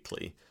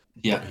psychically.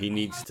 Yeah. But he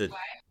needs to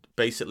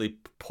basically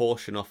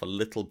portion off a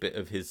little bit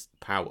of his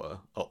power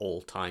at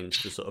all times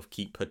to sort of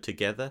keep her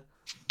together.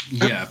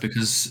 Yeah,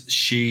 because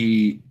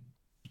she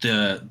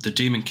the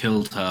demon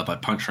killed her by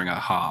puncturing her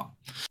heart.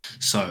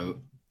 So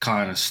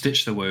kind of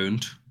stitched the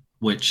wound,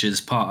 which is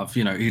part of,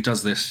 he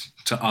does this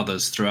to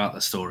others throughout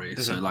the story.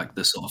 So like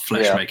the sort of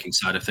flesh making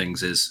side of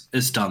things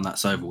is done,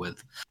 that's over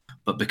with.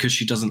 But because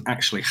she doesn't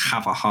actually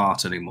have a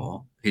heart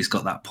anymore, he's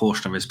got that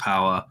portion of his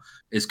power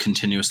is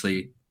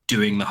continuously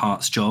doing the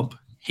heart's job.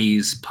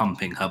 He's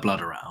pumping her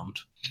blood around,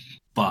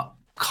 but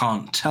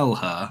can't tell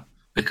her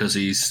because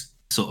he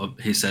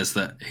says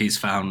that he's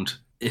found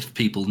if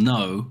people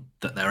know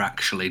that they're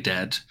actually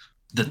dead,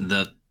 then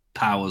the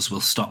powers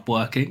will stop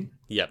working.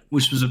 Yep.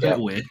 Which was a bit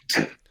weird.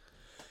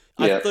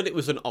 I thought it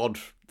was an odd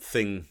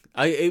thing.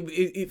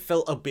 It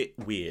felt a bit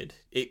weird.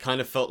 It kind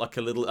of felt like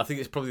a little... I think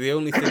it's probably the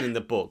only thing in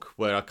the book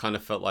where I kind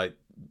of felt like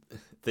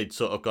they'd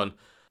sort of gone,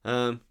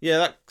 yeah,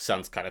 that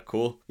sounds kind of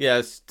cool. Yeah,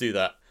 let's do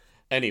that.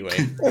 Anyway.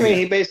 I mean,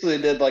 he basically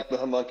did like the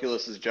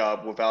homunculus's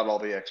job without all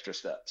the extra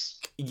steps.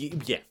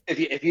 Yeah.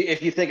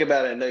 If you think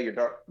about it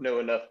and know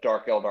enough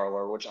Dark Eldar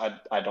lore, which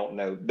I don't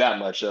know that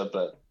much of,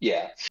 but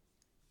yeah.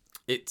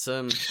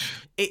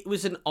 It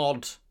was an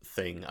odd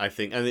thing, I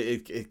think, and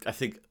I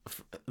think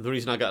the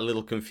reason I got a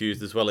little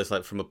confused as well is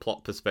like from a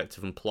plot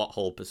perspective and plot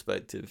hole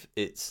perspective,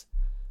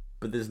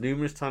 but there's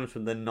numerous times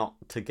when they're not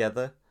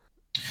together.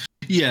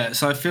 Yeah,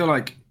 so I feel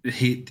like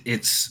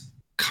it's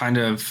kind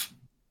of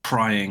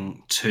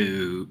trying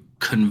to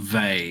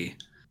convey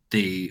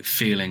the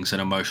feelings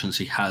and emotions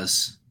he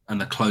has and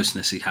the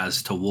closeness he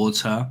has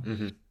towards her.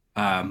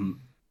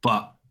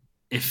 But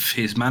if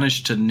he's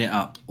managed to knit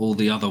up all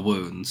the other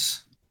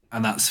wounds,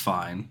 and that's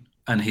fine,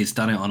 and he's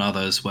done it on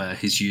others where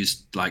he's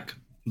used like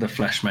the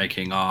flesh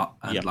making art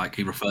and like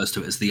he refers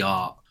to it as the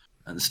art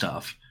and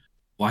stuff,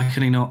 why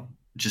can he not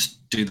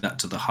just do that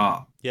to the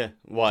heart? Yeah,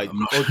 why?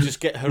 Or just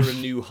get her a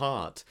new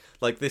heart.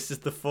 Like, this is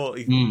the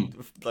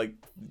like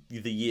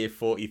the year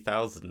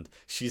 40,000.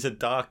 She's a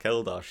Dark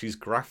Eldar. She's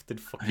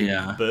grafted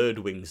fucking bird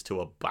wings to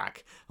her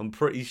back. I'm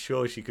pretty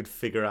sure she could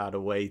figure out a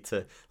way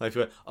to, like,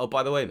 oh,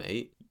 by the way,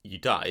 mate, you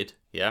died.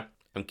 Yeah,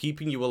 I'm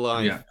keeping you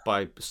alive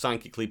by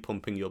psychically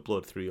pumping your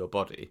blood through your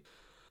body.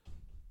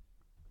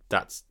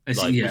 That's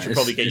like, we should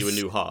probably get you a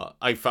new heart.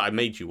 I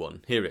made you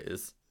one. Here it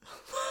is.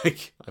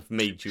 Like, I've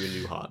made you a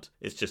new heart.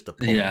 It's just a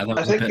pump. Yeah,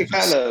 I think it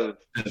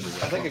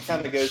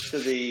kind of goes to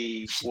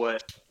the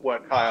what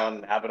Kion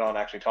and Abaddon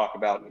actually talk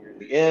about near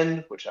the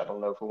end, which I don't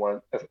know if we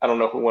want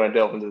to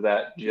delve into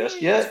that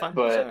just yet.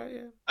 But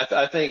sorry,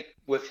 I think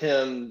with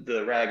him,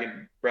 the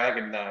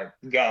ragged knight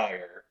guy,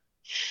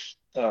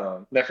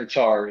 or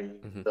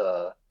Nefertari,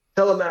 the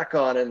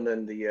Telemachon, and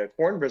then the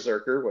Corn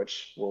Berserker,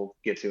 which we'll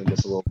get to in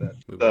just a little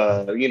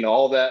bit.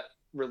 All that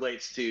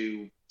relates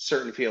to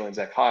certain feelings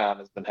that Kion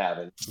has been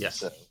having. Yes.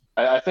 So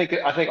I think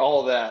all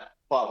of that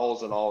plot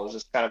holes and all is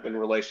just kind of in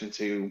relation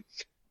to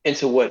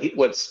into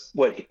what's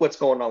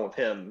going on with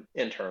him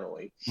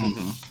internally.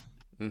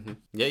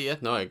 Yeah.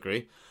 No, I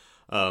agree.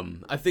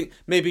 I think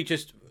maybe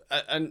just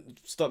and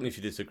stop me if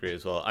you disagree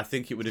as well. I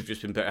think it would have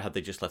just been better had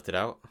they just left it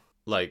out.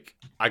 Like,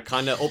 I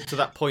kind of up to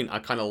that point, I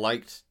kind of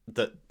liked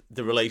that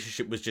the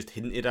relationship was just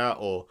hinted at,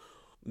 or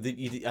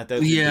I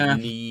don't think they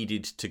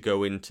needed to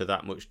go into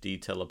that much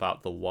detail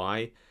about the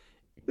why.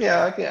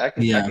 Yeah, I can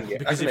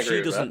because if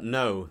she doesn't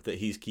know that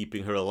he's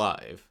keeping her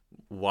alive,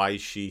 why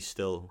is she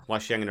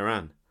hanging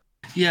around?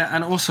 Yeah,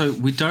 and also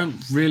we don't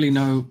really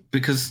know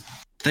because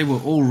they were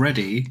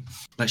already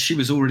she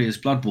was already his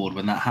blood ward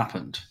when that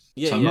happened.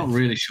 So I'm not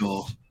really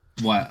sure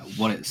what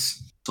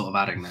it's sort of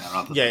adding there.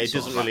 It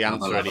doesn't really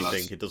answer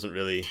anything. It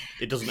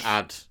doesn't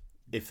add.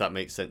 If that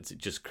makes sense, it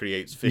just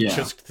creates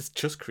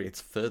just creates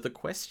further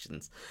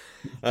questions,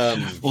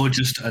 or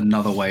just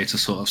another way to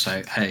sort of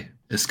say, "Hey,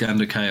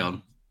 Iskander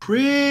Kaon,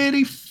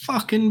 pretty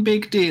fucking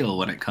big deal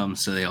when it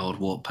comes to the old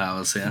warp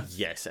powers here."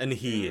 Yes, and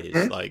he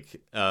is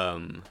like,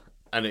 we'll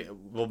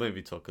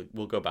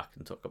go back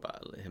and talk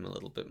about him a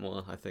little bit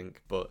more, I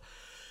think, but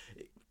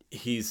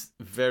he's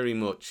very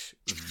much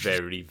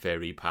very,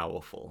 very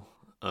powerful.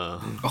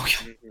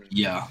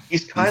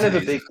 He's kind of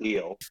a big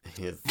deal.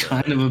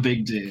 Kind of a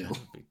big deal.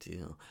 Big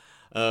deal.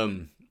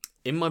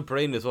 In my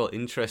brain as well,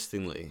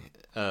 interestingly,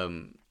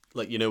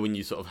 like, when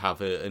you sort of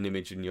have an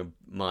image in your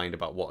mind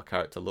about what a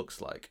character looks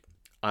like,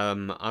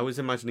 I was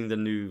imagining the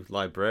new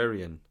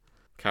librarian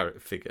character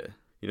figure.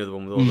 The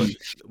one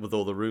with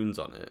all the runes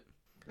on it.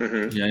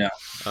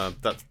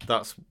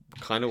 That's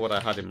kind of what I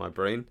had in my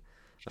brain.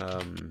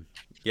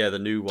 The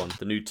new one,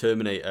 the new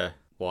Terminator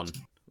one.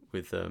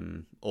 With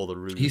all the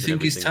runes. You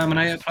think he's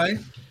Terminator play?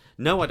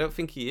 No, I don't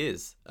think he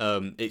is.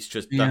 It's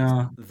just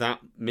that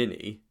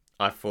mini.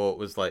 I thought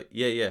was like,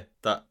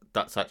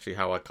 that's actually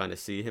how I kind of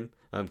see him.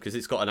 Because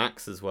it's got an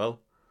axe as well.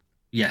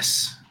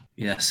 Yes,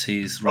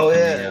 he's. Rocking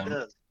it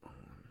does.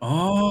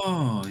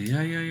 Oh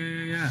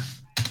yeah.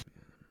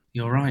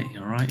 You're right.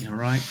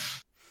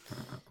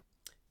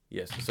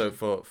 Yes. So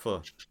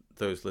for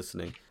those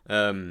listening,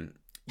 so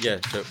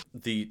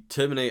the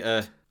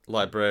Terminator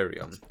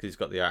librarian, because he's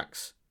got the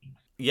axe.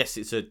 Yes,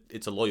 it's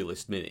a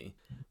loyalist mini,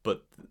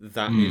 but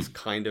that is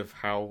kind of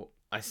how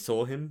I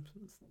saw him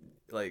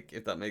Like,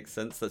 if that makes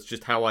sense. That's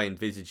just how I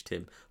envisaged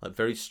him. Like,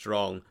 very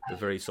strong, but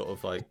very sort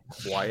of like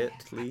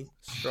quietly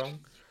strong.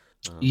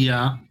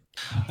 Yeah,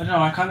 I don't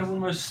know. I kind of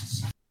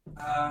almost.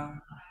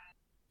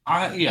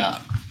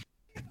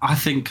 I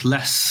think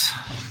less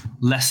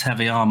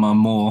heavy armor,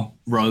 more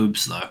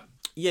robes though.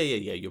 Yeah.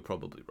 You're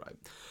probably right.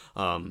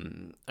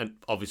 And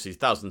obviously,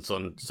 Thousand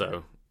Sun.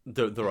 So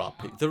there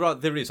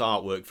is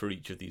artwork for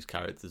each of these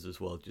characters as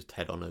well. Just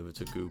head on over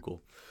to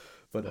Google.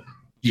 But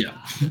yeah,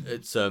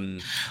 it's Well,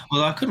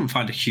 I couldn't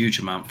find a huge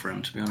amount for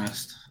him, to be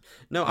honest.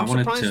 No, I'm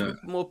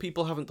surprised more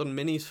people haven't done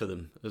minis for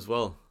them as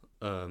well.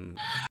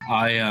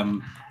 I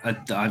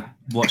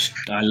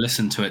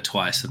listened to it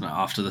twice, and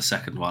after the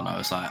second one, I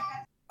was like,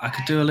 I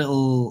could do a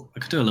little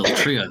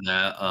trio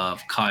there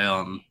of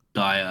Kion,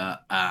 Gaia,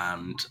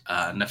 and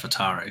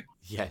Nefertari.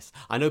 Yes,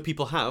 I know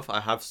people have. I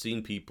have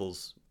seen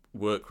people's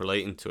work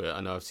relating to it. I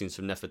know I've seen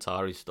some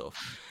Nefertari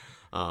stuff.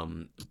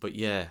 But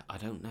yeah, I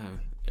don't know.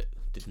 It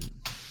didn't.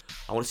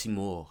 I want to see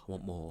more. I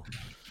want more.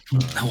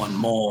 I want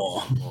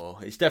more.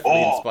 It's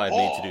definitely inspired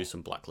me to do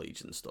some Black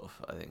Legion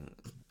stuff. I think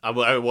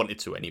I wanted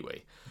to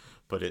anyway,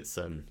 but it's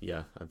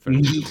yeah. I'm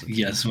very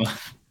yes, well,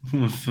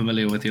 I'm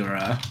familiar with your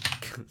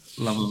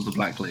love of the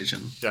Black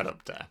Legion. Shut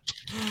up, Dan.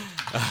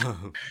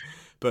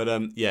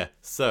 But yeah.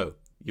 So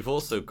you've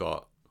also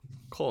got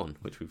Khorne,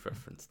 which we've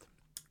referenced.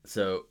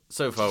 So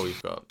far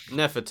we've got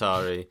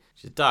Nefertari.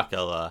 She's Dark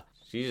Eldar.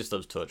 She just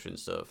loves torturing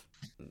stuff.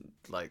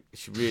 Like,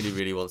 she really,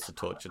 really wants to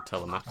torture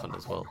Telemachon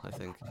as well, I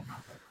think.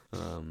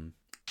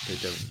 They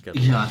don't get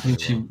I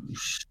think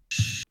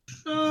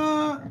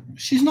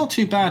she's not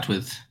too bad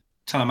with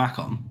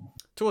Telemachon.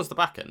 Towards the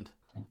back end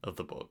of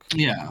the book.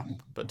 Yeah.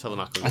 But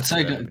Telemachon...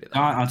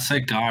 I'd say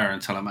Gaia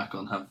and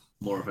Telemachon have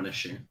more of an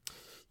issue.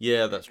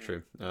 Yeah, that's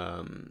true.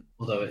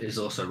 Although it is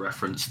also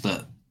referenced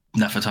that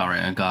Nefertari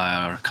and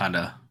Gaia are kind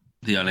of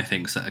the only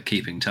things that are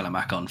keeping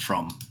Telemachon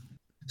from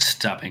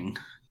stabbing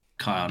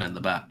Kion in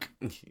the back.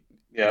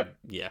 Yeah.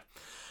 Yeah.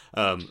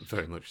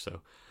 Very much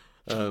so.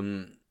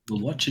 We're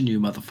watching you,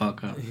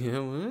 motherfucker.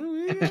 Yeah,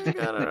 we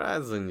got our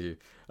eyes on you.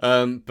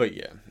 But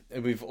yeah,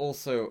 we've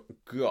also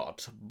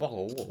got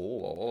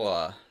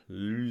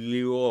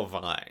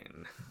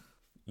Leovine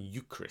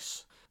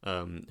Euchris,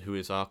 who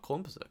is our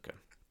Khorne Berserker.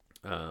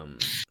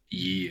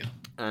 Yeah.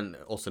 And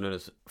also known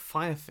as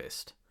Fire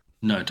Fist.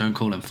 No, don't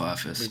call him Fire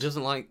Fist. He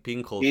doesn't like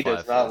being called He Fire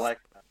does Fist. not like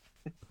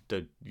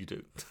that. You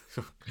do.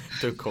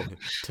 Don't call me.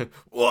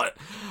 What?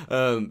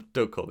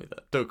 Don't call me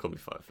that. Don't call me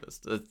Fire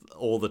Fist.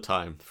 All the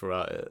time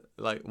throughout it.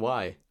 Like,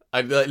 why?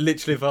 I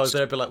literally, if I was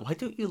there, I'd be like, why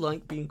don't you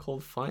like being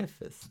called Fire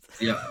Fist?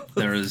 Yeah,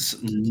 there is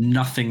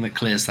nothing that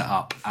clears that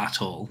up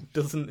at all.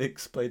 Doesn't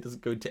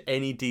go into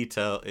any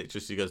detail. It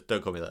just, he goes,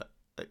 don't call me that.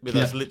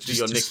 That's literally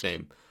your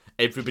nickname.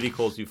 Everybody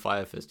calls you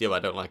Fire Fist. Yeah, but I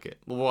don't like it.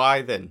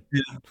 Why then?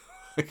 Yeah.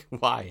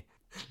 Why?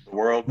 The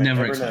world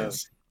never explains.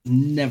 knows.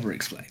 Never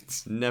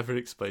explains. Never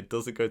explained.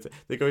 Doesn't go into.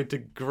 They go into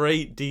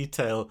great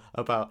detail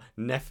about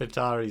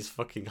Nefertari's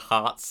fucking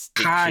heart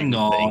stitching. Hang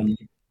on.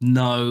 Thing.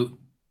 No,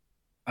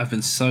 I've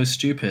been so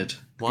stupid.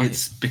 Why?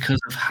 It's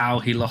because of how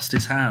he lost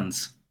his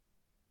hands.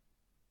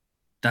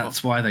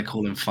 That's why they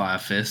call him Fire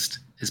Fist.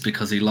 Is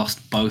because he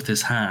lost both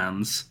his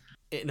hands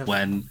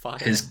when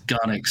his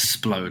gun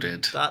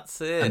exploded. That's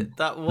it.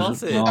 That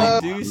was it.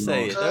 Oh, They do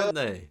say it, don't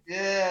they?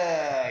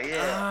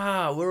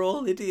 Yeah. We're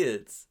all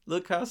idiots.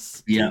 Look how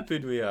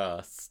stupid we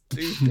are.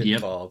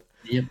 Stupid, Bob.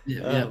 Yep.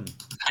 Yeah,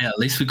 at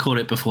least we caught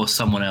it before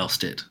someone else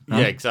did. Huh?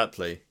 Yeah,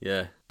 exactly.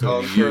 Yeah.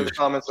 I'm sure the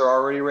comments are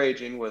already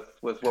raging with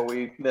what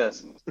we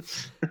missed.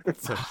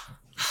 So,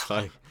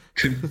 like,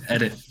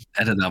 edit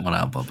that one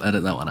out, Bob.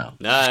 Edit that one out.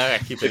 No, I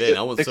keep it in.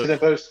 I want Fix it in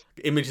post.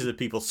 images of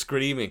people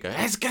screaming. Going,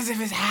 it's because of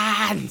his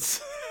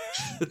hands.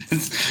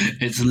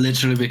 It's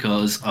literally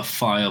because a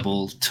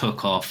fireball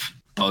took off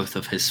both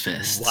of his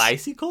fists. Why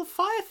is he called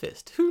Fire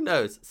Fist? Who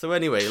knows? So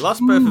anyway, he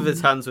lost both of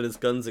his hands when his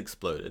guns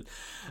exploded.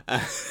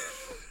 On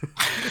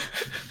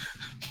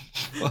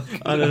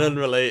an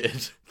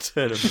unrelated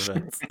turn of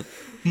events.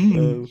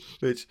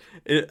 Which,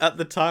 at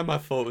the time, I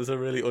thought was a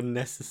really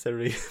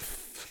unnecessary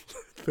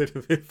bit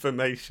of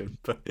information.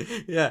 But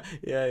yeah,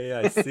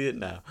 I see it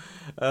now.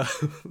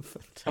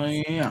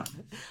 Yeah.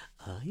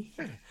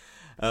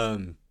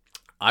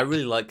 I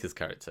really like his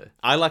character.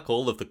 I like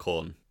all of the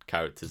Khorne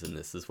characters in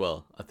this as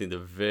well. I think they're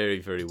very,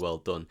 very well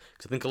done.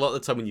 Because I think a lot of the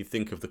time when you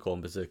think of the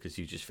Khorne Berserkers,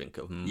 you just think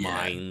of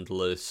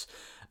mindless.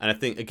 And I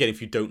think, again,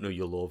 if you don't know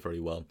your lore very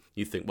well,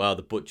 you think, wow,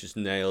 the Butcher's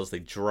Nails, they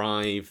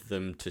drive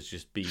them to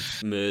just be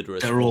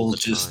murderous. They're all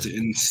just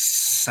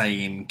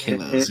insane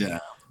killers, yeah.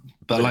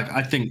 But like,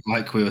 I think,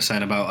 like we were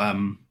saying about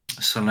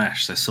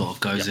Slanesh, they sort of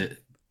goes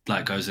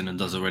in and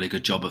does a really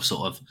good job of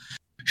sort of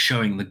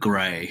showing the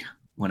grey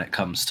when it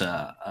comes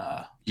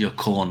to your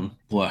Khorne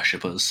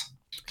worshippers.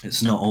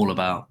 It's not all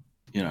about,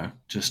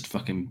 just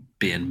fucking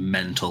being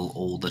mental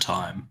all the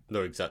time.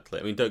 No, exactly.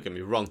 I mean, don't get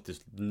me wrong.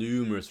 There's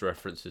numerous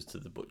references to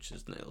the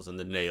Butcher's Nails and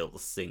the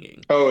nails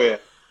singing. Oh, yeah.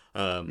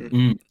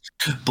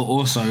 But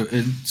also,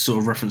 it sort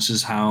of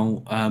references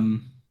how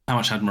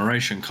much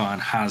admiration Kion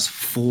has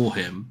for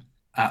him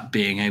at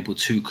being able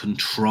to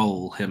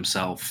control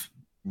himself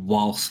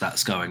whilst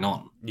that's going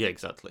on. Yeah,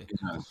 exactly. You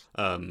know?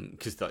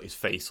 Because like his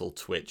face will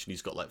twitch and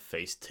he's got like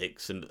face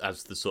ticks, and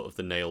as the sort of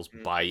the nails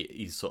bite,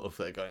 he's sort of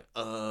like going,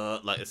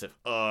 like as if,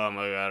 oh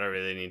my god, I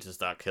really need to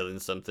start killing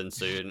something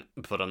soon,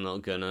 but I'm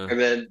not gonna. And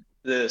then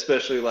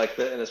especially like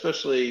that, and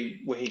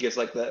especially when he gets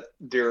like that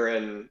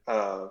during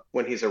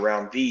when he's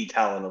around the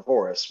Talon of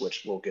Horus,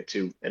 which we'll get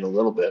to in a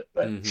little bit.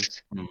 But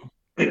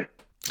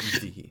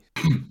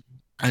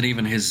and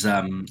even his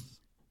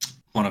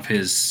one of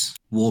his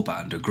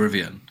warband,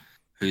 Agrivian,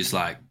 who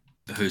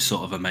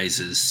sort of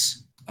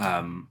amazes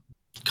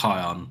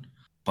Kion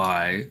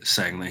by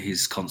saying that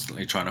he's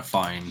constantly trying to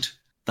find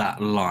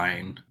that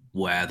line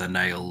where the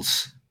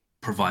nails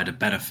provide a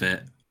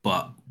benefit,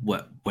 but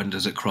when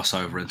does it cross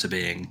over into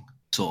being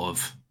sort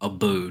of a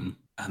boon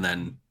and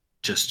then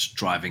just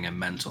driving him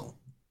mental?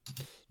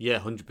 Yeah,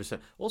 100%.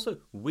 Also,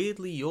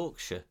 weirdly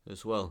Yorkshire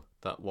as well,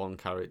 that one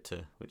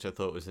character, which I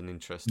thought was an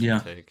interesting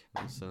take.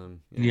 It's,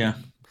 yeah.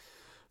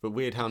 But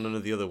weird how none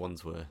of the other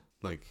ones were.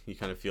 Like, you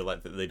kind of feel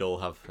like that they'd all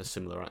have a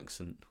similar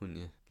accent, wouldn't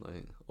you?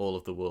 Like, all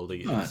of the world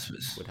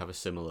eaters would have a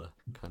similar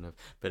kind of...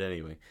 But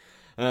anyway.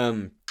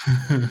 Anyway.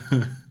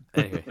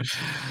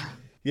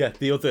 Yeah,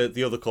 the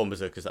other corn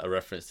berserkers that I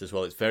referenced as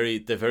well,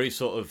 they're very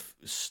sort of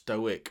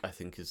stoic, I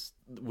think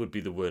would be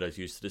the word I'd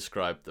use to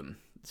describe them.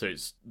 So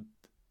it's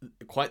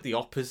quite the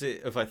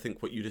opposite of, I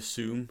think, what you'd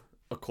assume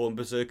a corn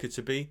berserker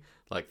to be.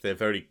 Like, they're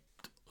very,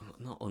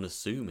 not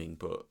unassuming,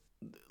 but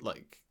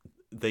like...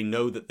 They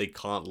know that they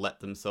can't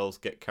let themselves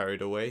get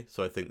carried away,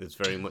 so I think there's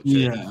very much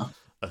a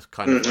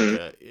kind of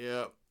like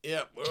a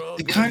we're all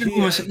it kind of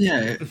almost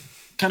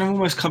kind of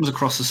almost comes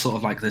across as sort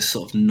of like this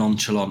sort of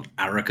nonchalant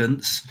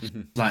arrogance,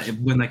 like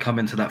when they come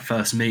into that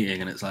first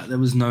meeting and it's like there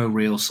was no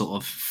real sort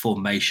of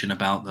formation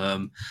about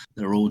them.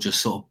 They're all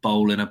just sort of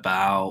bowling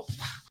about,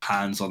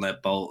 hands on their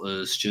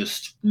bolters,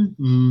 just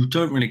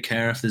don't really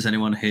care if there's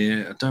anyone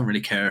here. I don't really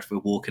care if we're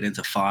walking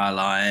into fire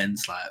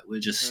lines. Like we're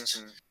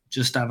just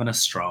having a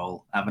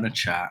stroll, having a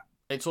chat.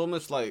 It's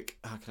almost like,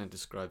 how can I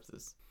describe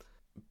this?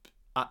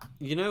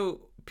 You know,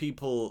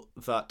 people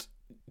that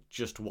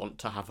just want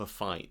to have a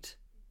fight,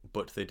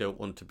 but they don't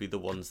want to be the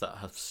ones that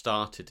have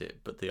started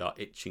it, but they are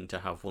itching to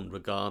have one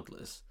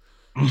regardless.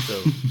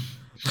 So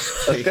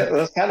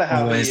that's kind of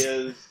how he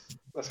is.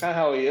 That's kind of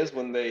how he is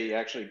when they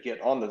actually get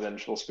on the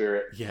vengeful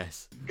spirit.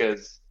 Yes,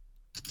 because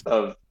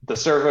of the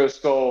servo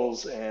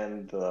skulls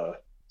and the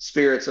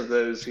spirits of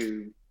those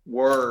who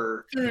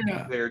were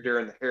there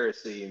during the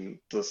heresy, and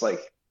just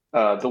like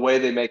the way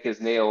they make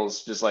his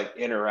nails just like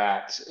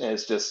interact, and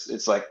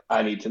it's like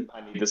I need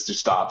this to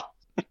stop.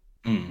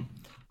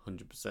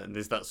 100%.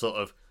 There's that sort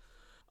of,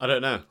 I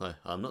don't know, like,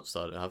 I'm not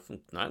starting. I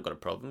haven't got a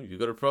problem. You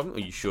got a problem? Are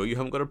you sure you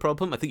haven't got a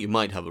problem? I think you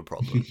might have a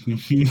problem.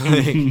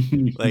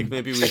 like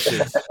maybe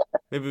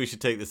we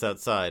should take this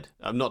outside.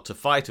 Not to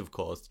fight, of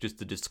course, just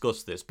to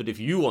discuss this. But if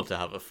you want to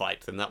have a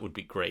fight, then that would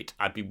be great.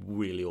 I'd be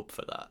really up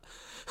for that.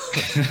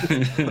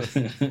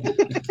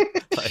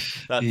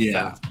 That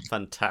sounds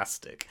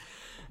fantastic.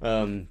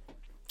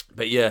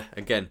 But yeah,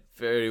 again,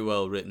 very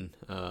well written.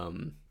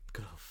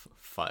 God,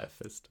 Fire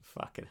Fist,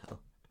 fucking hell.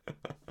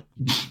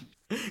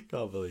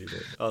 Can't believe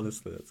it.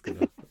 Honestly, that's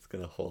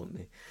gonna haunt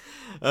me.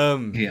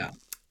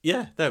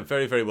 Yeah, they're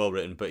very, very well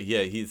written. But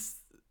yeah, he's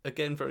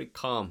again very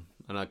calm,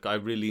 and I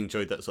really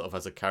enjoyed that sort of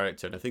as a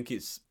character. And I think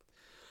it's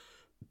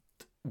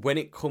when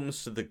it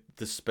comes to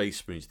the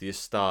Space Marines, the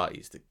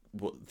Astartes,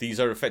 these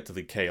are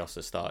effectively Chaos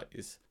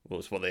Astartes. Well,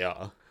 it's what they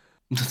are.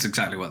 That's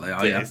exactly what they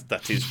are.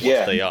 That is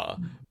what they are.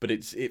 But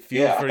it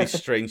feels very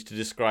strange to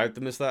describe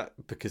them as that,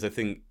 because I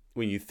think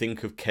when you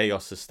think of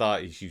Chaos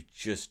Astartes, you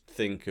just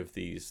think of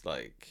these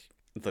like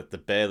they're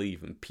barely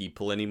even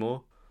people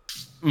anymore.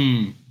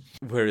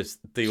 Whereas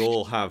they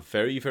all have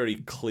very, very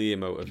clear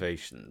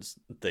motivations.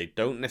 They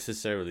don't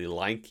necessarily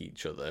like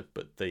each other,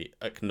 but they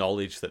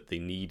acknowledge that they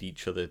need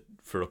each other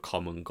for a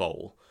common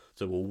goal.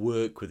 So we'll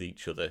work with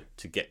each other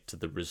to get to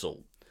the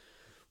result.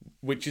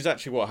 Which is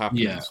actually what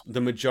happens. Yeah.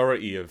 The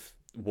majority of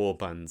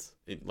warbands,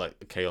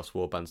 like Chaos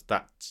warbands,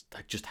 that's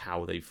just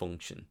how they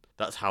function.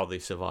 That's how they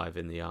survive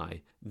in the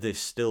eye. They're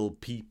still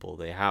people.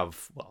 They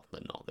have, well,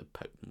 they're not, they're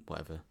potent,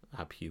 whatever,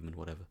 abhuman,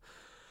 whatever.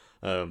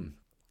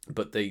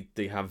 But they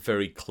have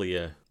very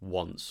clear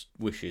wants,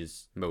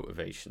 wishes,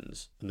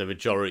 motivations. And the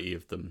majority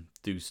of them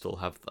do still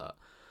have that.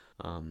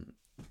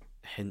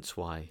 Hence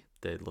why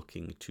they're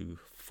looking to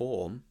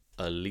form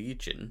a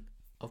Legion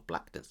of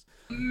Blackness.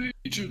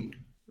 Legion.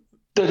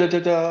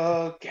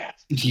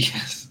 Gasp.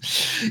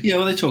 Yes. Yeah,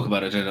 well, they talk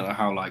about it,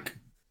 how like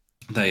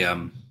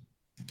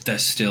they're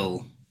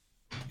still,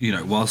 you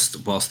know,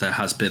 whilst there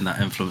has been that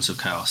influence of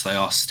chaos, they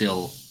are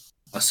still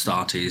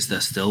Astartes,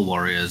 they're still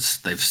warriors,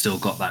 they've still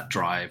got that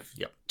drive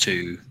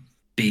to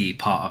be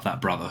part of that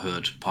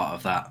brotherhood, part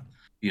of that,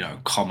 you know,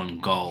 common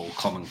goal,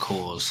 common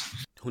cause.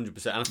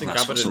 100%. And I think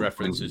Abaddon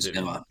references it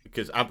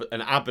because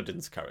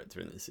Abaddon's character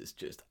in this is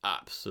just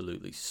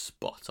absolutely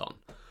spot on.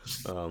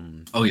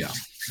 Oh yeah.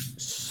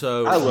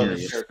 So I love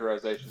his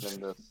characterization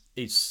in this.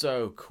 It's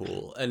so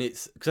cool, and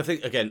it's because I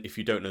think, again, if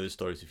you don't know the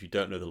stories, if you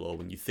don't know the lore,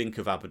 when you think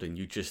of Abaddon,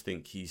 you just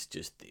think he's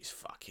just this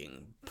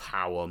fucking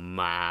power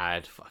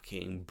mad,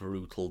 fucking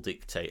brutal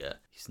dictator.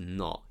 He's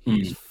not.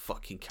 He's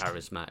fucking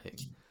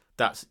charismatic.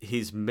 That's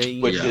his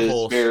main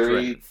core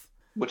strength.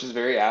 Which is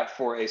very apt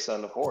for a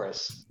son of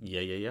Horus.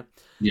 Yeah.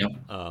 Yeah.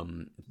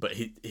 But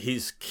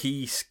his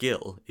key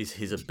skill is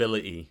his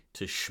ability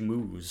to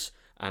schmooze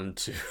and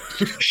to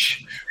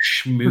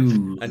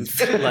Schmooze. and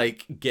to,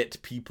 like,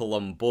 get people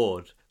on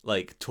board,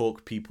 like,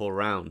 talk people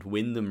around,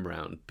 win them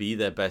round, be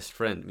their best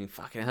friend. I mean,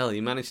 fucking hell, he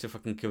managed to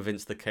fucking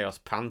convince the Chaos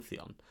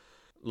Pantheon.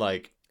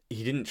 Like,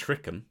 he didn't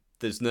trick them.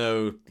 There's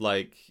no,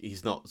 like,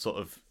 he's not sort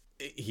of,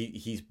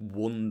 he's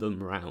won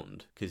them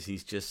round because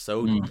he's just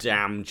so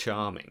damn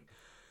charming.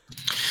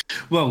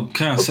 Well,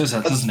 Chaos says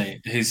that, doesn't he?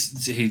 He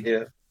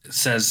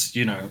says,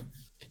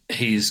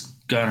 he's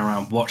going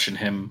around watching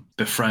him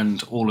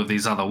befriend all of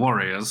these other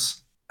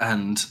warriors,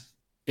 and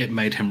it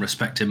made him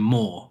respect him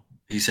more.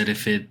 He said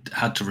if he'd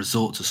had to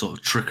resort to sort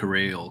of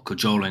trickery or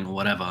cajoling or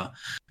whatever,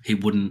 he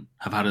wouldn't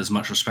have had as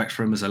much respect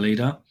for him as a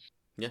leader.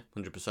 Yeah,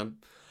 100%.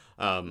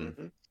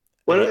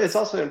 Well, it's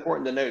also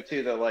important to note,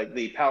 too, that like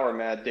the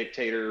power-mad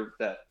dictator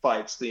that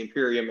fights the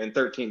Imperium in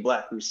 13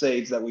 Black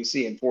Crusades that we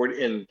see in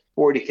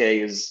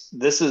 40K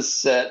this is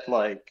set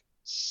like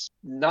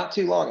not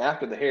too long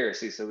after the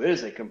heresy, so it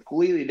is a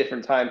completely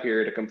different time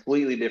period, a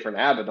completely different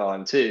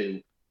Abaddon,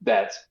 too,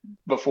 that's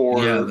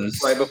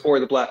right before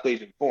the Black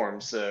Legion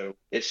forms. So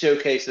it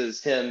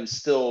showcases him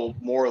still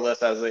more or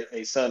less as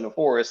a son of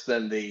Horus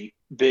than the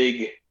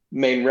big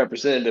main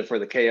representative for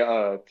the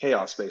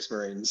Chaos Space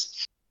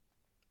Marines.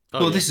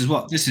 Oh, yeah.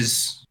 This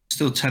is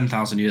still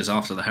 10,000 years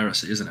after the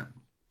heresy, isn't it?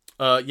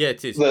 Yeah,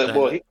 it is.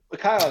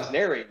 Kyon's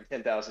narrating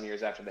 10,000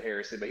 years after the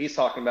heresy, but he's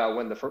talking about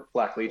when the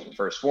Black Legion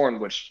first formed,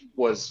 which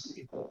was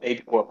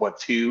maybe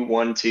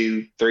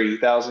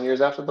 3,000 years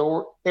after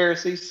the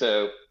heresy.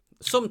 So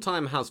some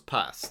time has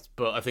passed,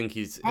 but I think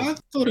I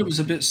thought it was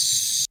a bit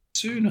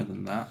sooner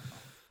than that.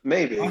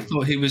 Maybe. I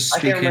thought he was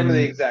speaking I can't remember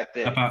the exact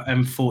date. About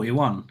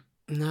M41.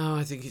 No,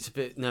 I think it's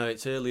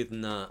earlier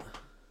than that.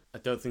 I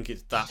don't think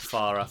it's that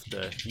far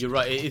after. You're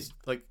right, it is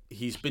like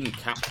he's been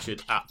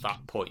captured at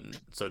that point,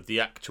 so the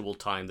actual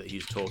time that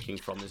he's talking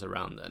from is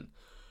around then.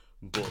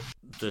 But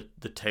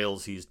the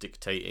tales he's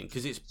dictating,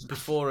 because it's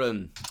before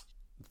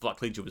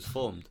Black Legion was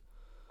formed.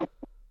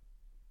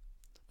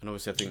 And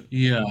obviously I think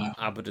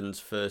Abaddon's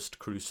first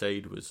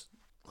crusade was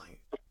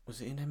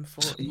it in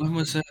M40? When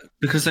was it?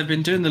 Because they've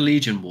been doing the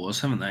Legion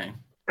Wars, haven't they?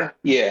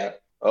 Yeah.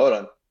 Hold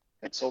on.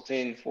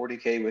 Consulting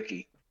 40K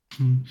wiki.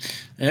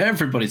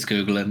 Everybody's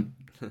Googling.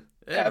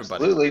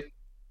 Absolutely.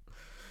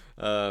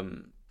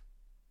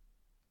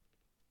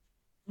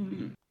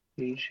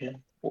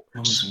 Legion. What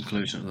was the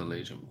conclusion of the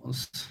Legion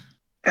Wars?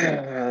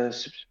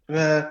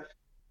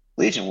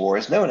 Legion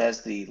Wars, known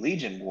as the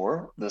Legion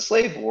War, the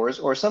Slave Wars,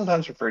 or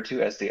sometimes referred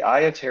to as the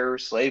Eye of Terror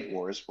Slave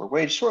Wars, were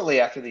waged shortly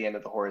after the end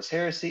of the Horus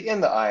Heresy in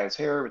the Eye of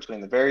Terror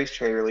between the various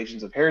traitor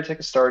legions of heretic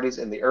Astartes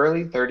in the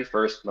early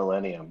 31st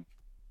millennium.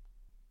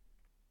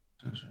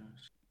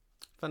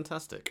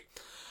 Fantastic.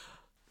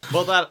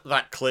 Well,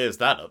 that clears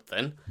that up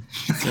then.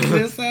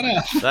 Clears that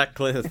up. That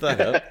clears that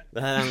up.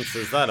 That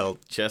answers that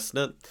old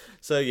chestnut.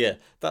 So yeah,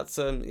 that's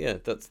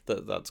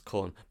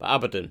corn. But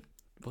Abaddon,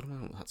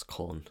 that's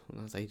corn.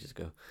 That was ages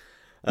ago.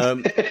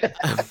 What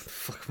the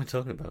fuck am I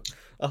talking about?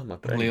 Oh my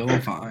brain. All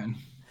fine.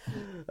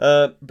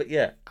 But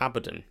yeah,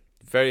 Abaddon,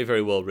 very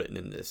very well written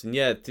in this, and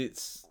yeah,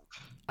 it's.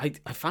 I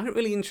find it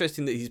really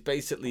interesting that he's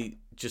basically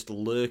just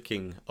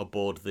lurking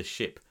aboard the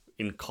ship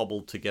in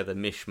cobbled together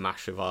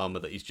mishmash of armor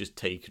that he's just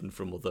taken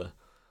from other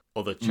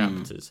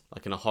chapters,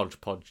 like in a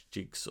hodgepodge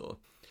jigsaw,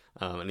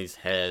 and his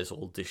hair's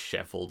all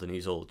disheveled, and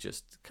he's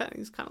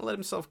kind of let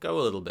himself go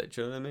a little bit.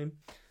 Do you know what I mean?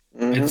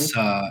 Mm-hmm.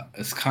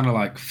 It's kind of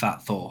like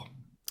Fat Thor.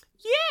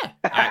 Yeah,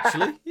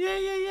 actually,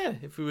 yeah.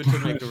 If we were to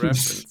make a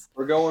reference,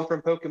 we're going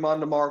from Pokemon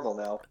to Marvel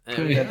now.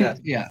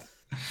 Yeah.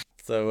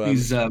 So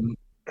he's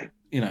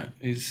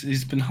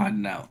he's been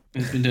hiding out.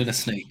 He's been doing a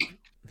sneak.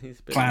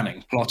 He's been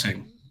planning,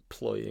 plotting,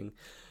 ploying.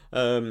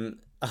 I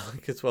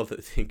like as well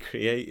that they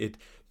created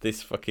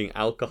this fucking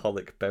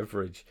alcoholic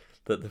beverage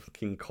that the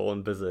fucking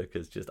corn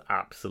berserkers just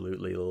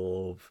absolutely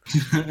love.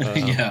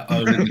 Yeah,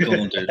 only the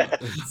corn dude.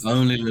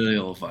 Only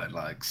the Orvine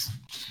likes.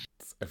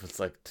 Everyone's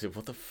like, dude,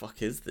 what the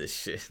fuck is this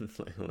shit?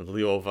 Like, the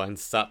Orvine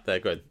sat there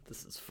going,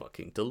 this is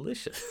fucking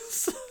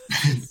delicious.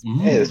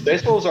 Hey, the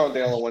Space Wolves aren't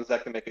the only ones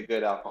that can make a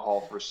good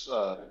alcohol for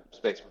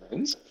Space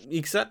Marines.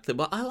 Exactly,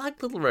 but I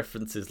like little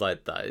references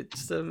like that.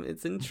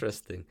 It's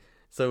interesting.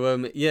 So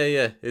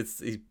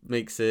he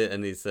makes it,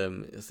 and is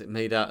it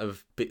made out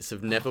of bits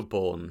of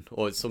Neverborn,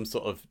 or it's some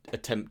sort of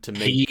attempt to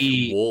make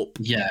warp?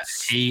 Yeah,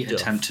 he stuff.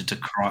 Attempted to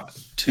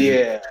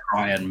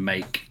try and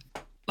make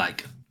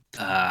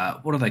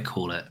what do they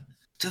call it?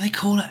 Do they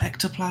call it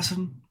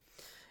ectoplasm?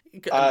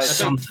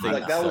 Something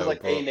like that was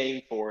like a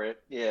name for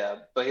it. Yeah,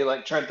 but he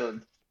tried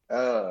to.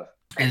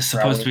 It's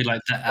supposed to be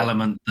like the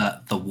element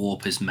that the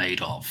warp is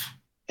made of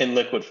in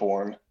liquid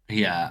form.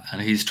 Yeah,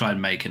 and he's tried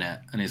making it,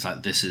 and he's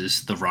like, "This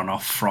is the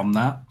runoff from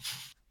that."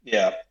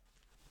 Yeah.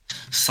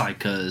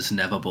 Psychers,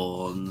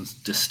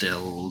 neverborns,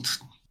 distilled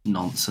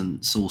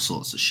nonsense, all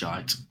sorts of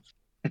shite.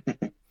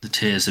 The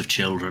tears of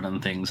children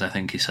and things, I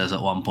think he says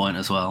at one point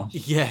as well.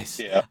 Yes.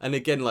 Yeah. And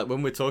again, like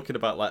when we're talking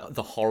about like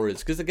the horrors,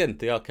 because again,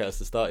 they are chaos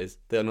to starters,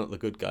 they're not the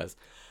good guys.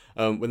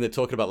 When they're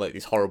talking about like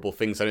these horrible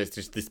things, and it's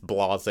just this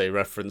blasé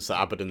reference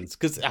to Abaddon's,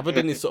 because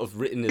Abaddon is sort of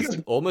written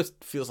as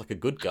almost feels like a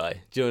good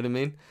guy. Do you know what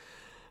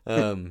I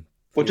mean?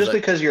 Well, just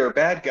because you're a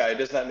bad guy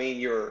does not mean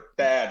you're a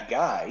bad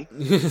guy.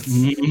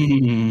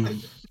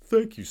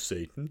 Thank you,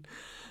 Satan.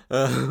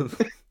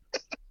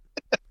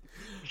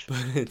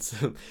 But it's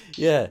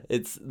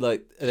it's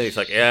like, and it's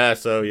like,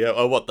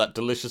 oh, what, that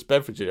delicious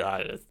beverage?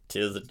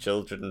 Tears of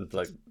children,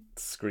 like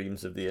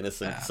screams of the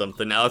innocent,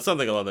 something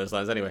along those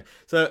lines. Anyway,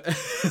 so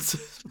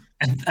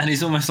and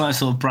he's almost like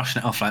sort of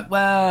brushing it off, like,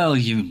 well,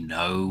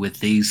 with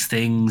these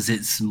things,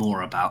 it's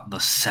more about the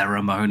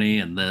ceremony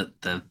and the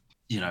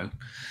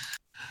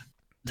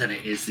than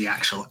it is the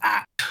actual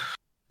act.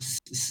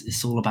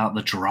 It's all about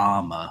the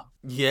drama.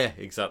 Yeah,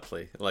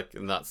 exactly. Like,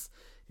 and that's.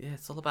 Yeah,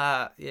 it's all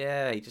about,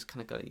 you just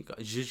kind of you got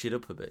to zhuzh it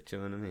up a bit, do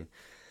you know what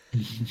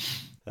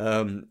I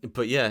mean?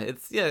 But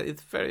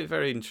it's very,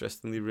 very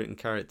interestingly written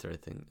character, I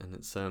think, and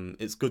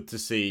it's good to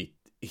see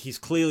he's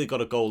clearly got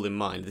a goal in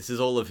mind. This is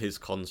all of his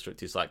construct.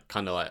 He's like,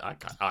 kind of like,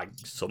 I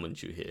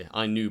summoned you here.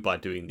 I knew by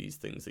doing these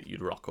things that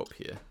you'd rock up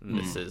here. And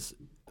this is,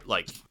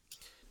 like,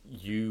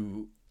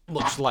 you,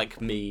 much like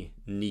me,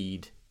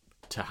 need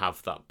to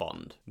have that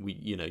bond.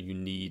 You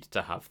need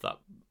to have that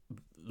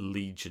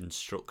legion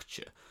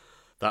structure.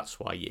 That's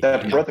why you're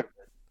That here. brother.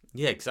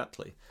 Yeah,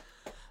 exactly.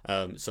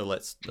 So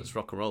let's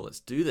rock and roll. Let's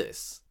do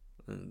this.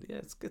 And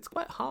it's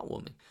quite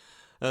heartwarming.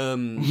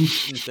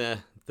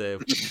 They're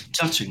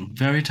touching,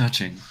 very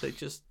touching. They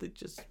just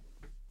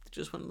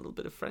want a little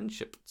bit of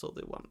friendship. That's all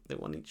they want. They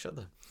want each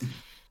other.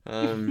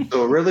 So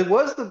it really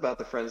was about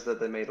the friends that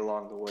they made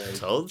along the way.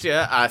 Told you.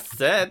 I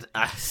said.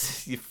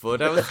 You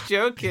thought I was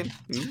joking.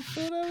 You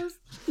thought I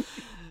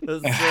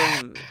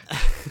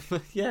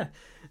was. Yeah,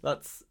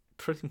 that's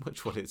pretty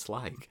much what it's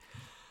like.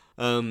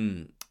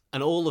 And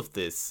all of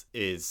this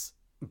is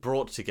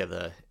brought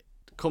together,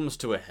 comes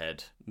to a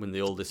head when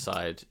they all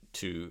decide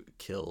to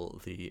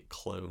kill the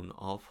clone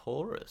of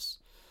Horus,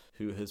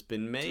 who has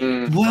been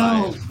made.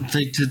 Well,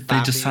 they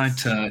decide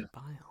to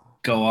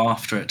go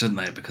after it, didn't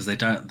they? Because they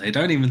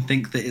don't even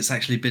think that it's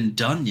actually been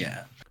done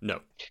yet. No,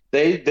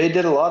 they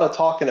did a lot of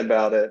talking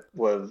about it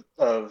with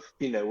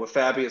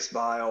Fabius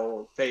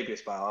Bile. I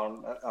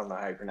don't know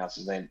how you pronounce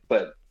his name,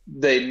 but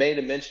they made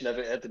a mention of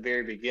it at the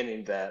very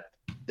beginning that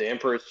the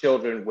Emperor's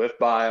children with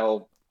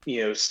Bile,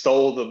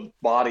 stole the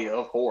body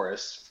of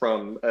Horus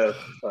from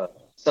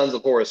Sons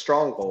of Horus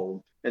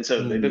stronghold, and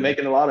so they've been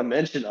making a lot of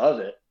mention of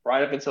it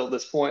right up until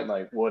this point.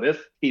 Like, what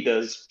if he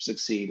does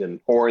succeed and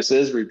Horus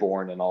is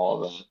reborn and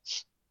all of that?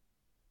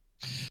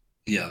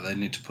 Yeah, they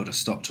need to put a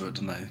stop to it,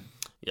 don't they?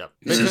 Yeah,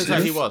 it turns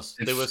out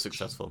they were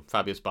successful.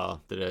 Fabius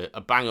Bile did a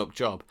bang-up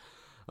job,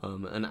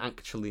 and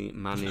actually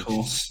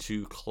managed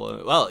to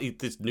clone. Well,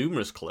 there's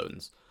numerous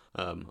clones.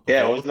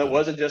 It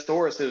wasn't just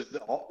Horus. It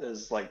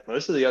was like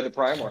most of the other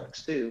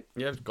Primarchs too.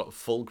 Yeah, we've got a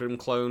Fulgrim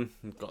clone.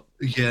 We've got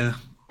I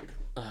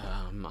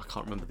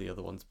can't remember the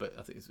other ones, but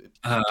I think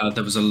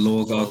there was a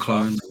Lorgar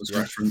clone that was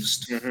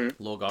referenced.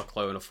 Mm-hmm. Lorgar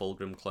clone, a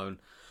Fulgrim clone,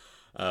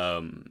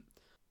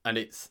 and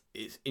it's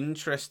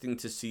interesting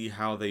to see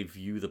how they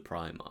view the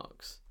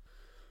Primarchs,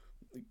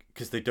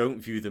 because they don't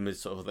view them as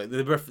sort of like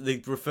they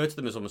refer to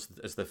them as almost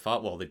as their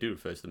father. Well, they do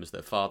refer to them as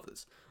their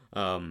fathers.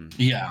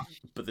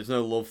 But there's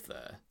no love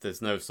there.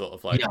 There's no sort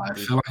of like. Yeah, I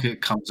feel like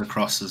it comes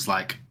across as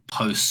like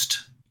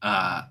post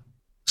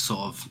sort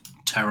of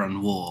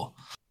Terran War.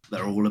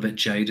 They're all a bit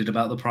jaded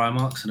about the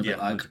Primarchs and a bit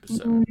like,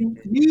 100%.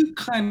 You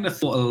kind of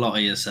thought a lot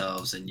of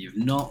yourselves and you've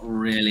not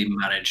really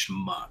managed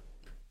much.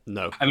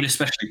 No. I mean,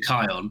 especially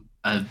Kion,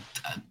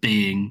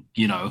 being,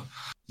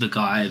 the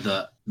guy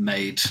that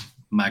made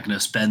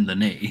Magnus bend the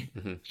knee.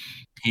 Mm-hmm.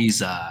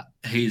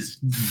 He's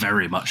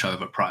very much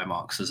over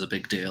Primarchs as a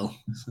big deal.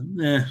 So,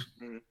 yeah,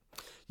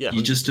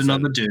 you're just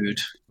another dude.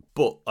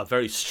 But a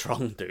very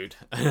strong dude.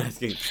 And I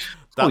think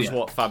that's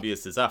what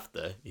Fabius is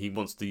after. He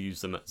wants to use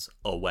them as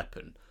a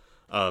weapon.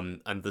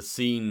 And the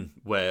scene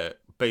where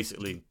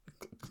basically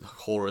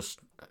Horus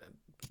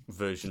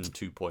version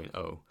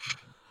 2.0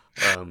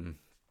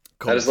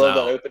 I just love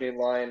that opening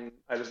line.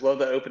 I just love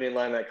the opening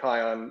line that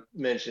Kion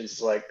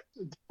mentions, like,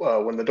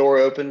 when the door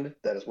opened,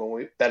 that is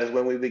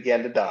when we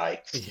began to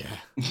die.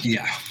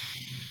 Yeah.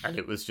 And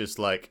it was just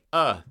like,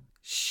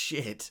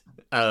 shit.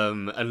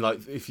 And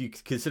like, if you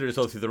consider it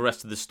all through the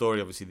rest of the story,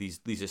 obviously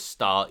these are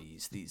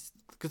Astartes,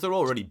 because they're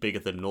already bigger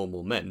than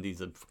normal men.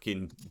 These are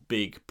fucking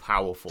big,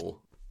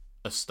 powerful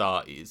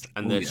Astartes,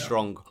 and they're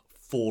strong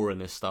foreign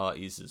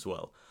Astartes as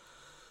well.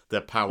 They're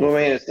powerful. Well,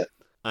 I mean,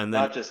 and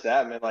then, not just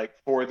that, man. Like,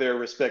 for their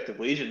respective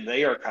legion,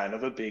 they are kind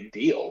of a big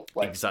deal.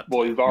 Like, exactly.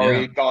 Well, we've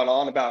already gone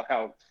on about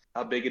how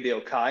big a deal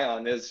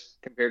Kion is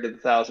compared to the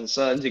Thousand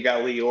Sons. You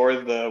got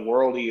Lior, the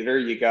World Eater.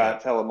 You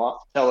got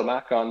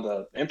Telemachon,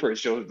 the Emperor's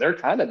Children. They're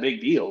kind of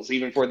big deals,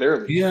 even for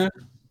their legion.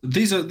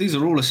 These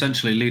are all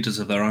essentially leaders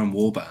of their own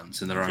war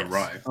bands in their own Yes.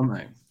 right, aren't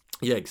they?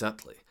 Yeah,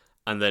 exactly.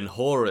 And then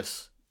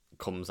Horus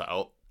comes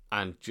out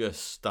and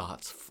just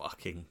starts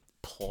fucking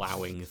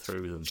plowing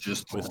through them.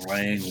 Just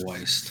laying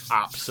waste.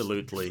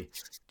 Absolutely.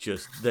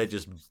 They're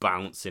just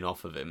bouncing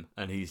off of him,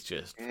 and he's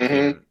just...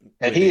 And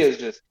he is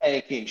just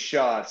taking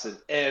shots at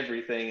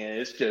everything, and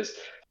it's just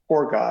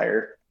poor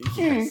Geyer.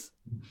 Yes.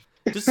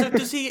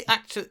 Does he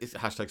actually...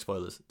 Hashtag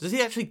spoilers. Does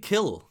he actually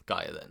kill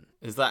Gaia then?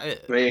 Is that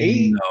it? I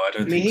mean, No, I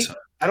don't think so.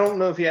 I don't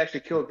know if he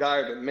actually killed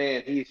Geyer, but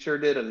man, he sure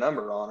did a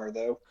number on her,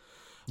 though.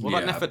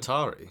 What about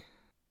Nefertari?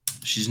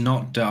 She's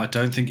not dead. I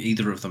don't think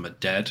either of them are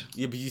dead.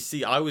 Yeah, but you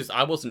see, I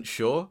wasn't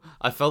sure.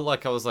 I felt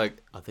like I was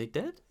like, are they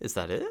dead? Is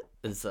that it?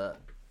 Is that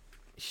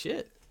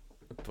shit?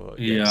 But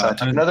Yeah,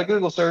 another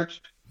Google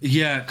search.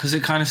 Yeah, because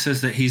it kind of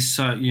says that he's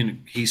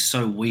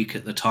so weak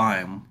at the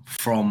time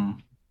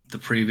from the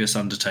previous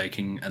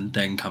undertaking and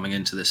then coming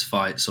into this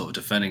fight, sort of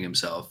defending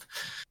himself,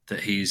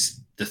 that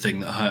the thing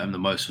that hurt him the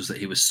most was that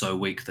he was so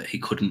weak that he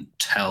couldn't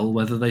tell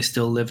whether they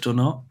still lived or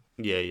not.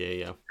 Yeah.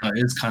 It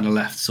is kind of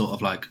left sort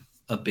of like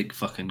a big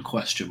fucking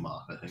question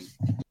mark, I think.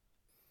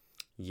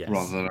 Yes.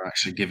 Rather than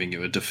actually giving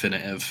you a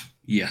definitive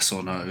yes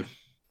or no.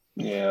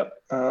 Yeah.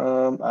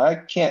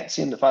 I can't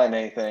seem to find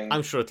anything.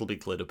 I'm sure it'll be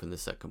cleared up in the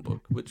second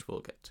book, which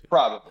we'll get to.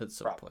 Probably. At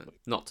some point.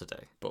 Not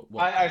today, but...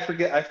 I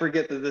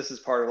forget that this is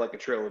part of like a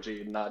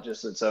trilogy, not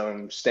just its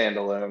own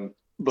standalone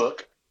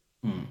book.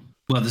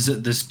 Well,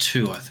 there's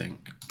two, I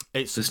think.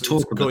 It's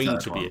talk of going the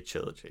third to one. be a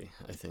trilogy,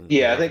 I think.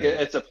 Yeah, I think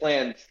it's a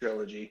planned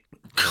trilogy.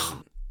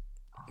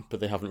 But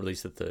they haven't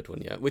released the third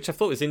one yet, which I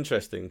thought was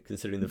interesting,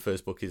 considering the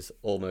first book is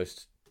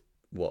almost,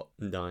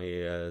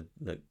 coming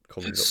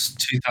It's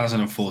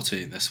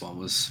 2014 this one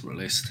was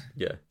released.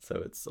 Yeah,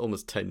 so it's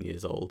almost 10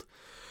 years old.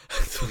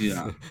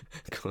 Yeah.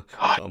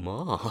 Come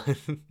on.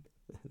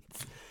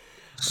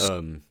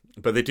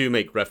 But they do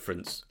make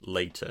reference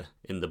later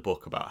in the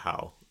book about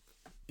how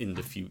in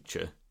the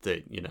future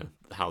that,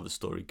 how the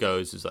story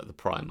goes is that the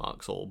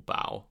Primarchs all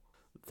bow.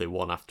 They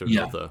one after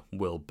another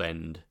will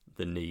bend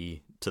the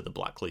knee to the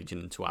Black Legion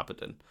and to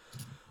Abaddon,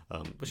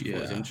 which I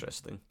thought was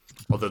interesting.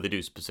 Although they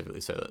do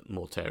specifically say that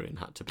Mortarion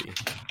had to be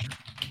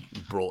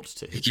brought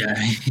to his... Yeah,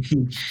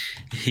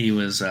 he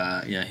was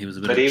a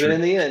bit. But even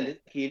in the end,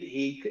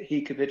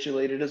 he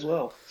capitulated as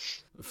well.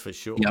 For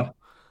sure. Yep.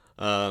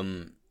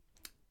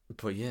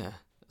 But yeah,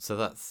 so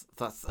that's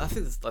I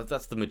think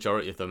that's the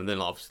majority of them, and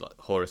then obviously like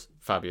Horus,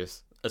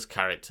 Fabius as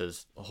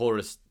characters.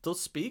 Horus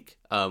does speak,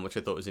 which I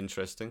thought was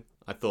interesting.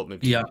 I thought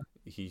maybe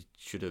he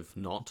should have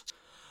not.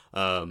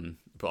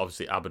 But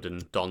obviously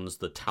Abaddon dons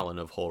the Talon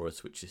of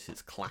Horus, which is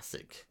his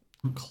classic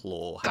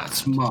claw hand.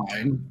 That's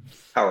mine.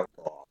 Power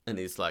claw. And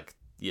he's like,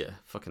 yeah,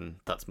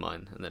 fucking, that's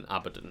mine. And then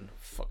Abaddon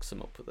fucks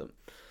him up with them.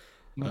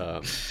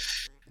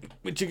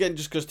 Which again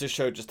just goes to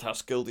show just how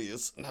skilled he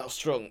is and how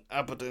strong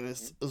Abaddon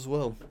is as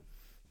well.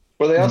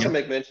 Well, they also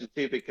make mention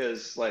too,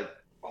 because like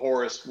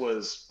Horus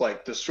was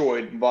like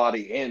destroyed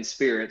body and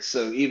spirit,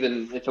 so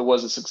even if it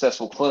was a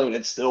successful clone,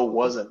 it still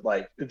wasn't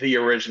like the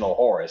original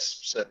Horus.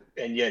 So,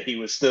 and yet he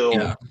was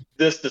still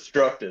this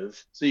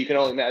destructive. So you can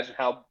only imagine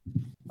how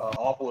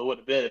awful it would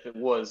have been if it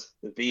was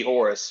the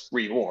Horus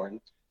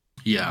reborn.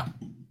 Yeah.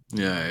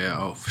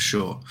 Oh, for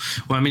sure.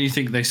 Well, I mean, you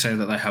think they say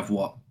that they have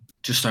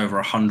just over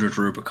 100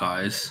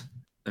 Rubicais.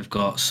 They've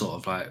got sort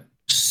of like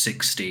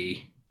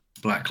 60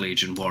 Black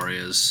Legion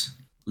warriors,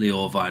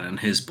 Leorvine and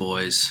his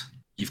boys.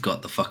 You've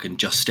got the fucking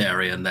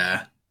Justarian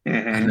there.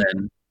 And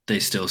then they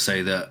still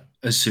say that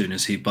as soon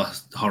as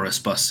Horus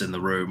busts in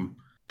the room,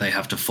 they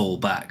have to fall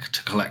back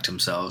to collect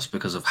themselves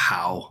because of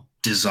how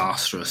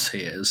disastrous he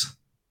is.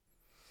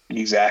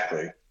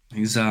 Exactly.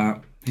 He's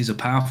a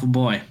powerful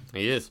boy.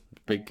 He is.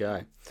 Big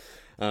guy.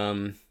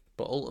 But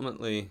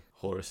ultimately,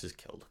 Horus is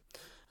killed.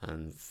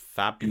 And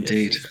Fabius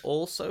is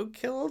also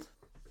killed?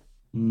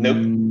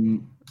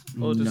 Nope.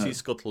 Or does he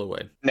scuttle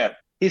away? No,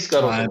 he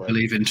scuttles away. I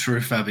believe in true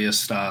Fabius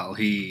style.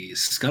 He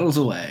scuttles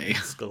away.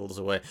 Scuttles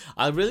away.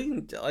 I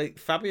really like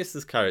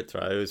Fabius's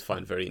character. I always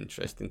find very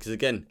interesting because,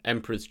 again,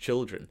 Emperor's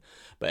children.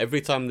 But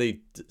every time they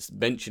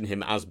mention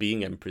him as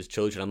being Emperor's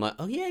children, I'm like,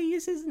 oh yeah, he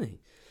is, isn't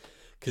he?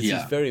 Because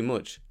he's very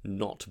much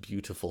not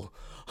beautiful.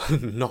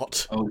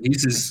 Not. Oh,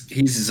 he's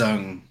his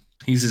own.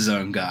 He's his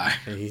own guy.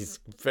 He's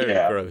very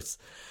gross.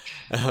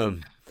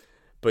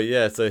 But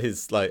yeah, so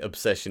his like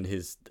obsession,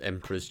 his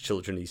Emperor's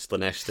Children East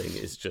Slanesh thing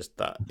is just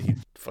that he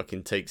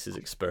fucking takes his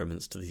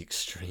experiments to the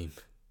extreme.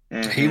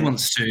 He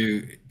wants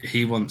to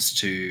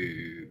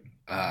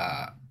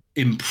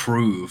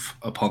improve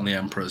upon the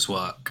Emperor's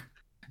work.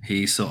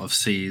 He sort of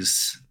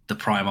sees the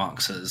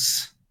Primarchs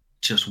as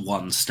just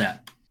one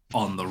step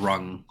on the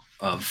rung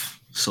of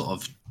sort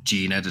of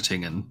gene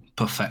editing and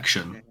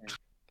perfection,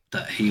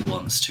 that he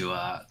wants to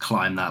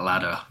climb that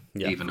ladder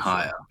even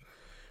higher.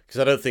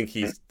 Because I don't think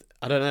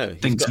I don't know.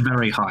 Thinks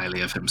very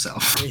highly of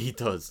himself. He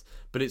does.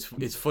 But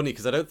it's funny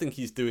because I don't think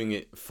he's doing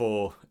it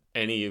for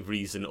any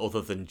reason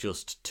other than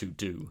just to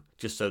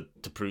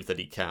prove that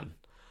he can.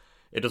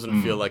 It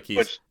doesn't feel like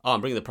he's,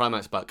 I'm bringing the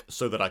Primax back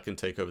so that I can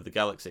take over the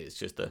galaxy. It's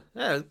just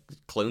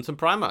clone some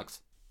Primax.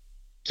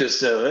 just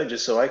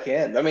so I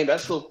can. I mean,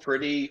 that's still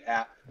pretty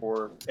apt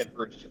for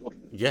Emperor's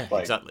children. Yeah,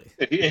 Like, exactly.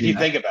 if you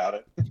think about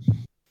it.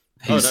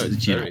 He's,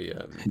 It's very.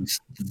 he's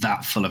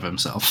that full of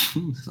himself.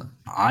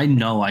 I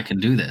know I can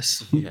do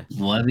this, Yeah.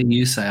 whether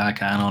you say I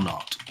can or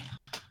not.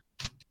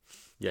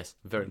 Yes,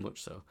 very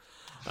much so.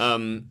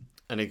 And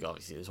it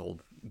obviously is all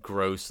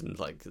gross and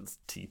like his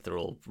teeth are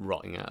all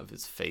rotting out of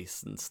his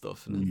face and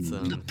stuff, and it's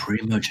The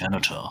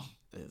primogenitor.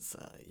 It's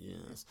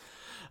yes.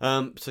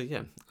 So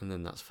yeah, and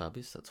then that's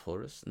Fabius, that's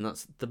Horus, and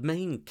that's the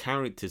main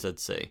characters. I'd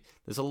say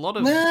there's a lot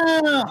of.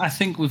 I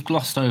think we've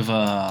glossed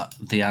over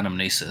the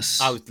anamnesis.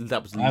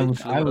 That was literally.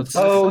 I would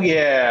Oh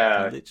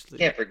yeah, literally.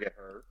 Can't forget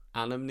her.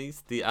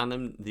 Anamnesis, the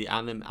anamnesis,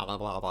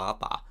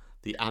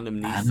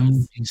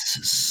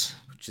 Anamnesis.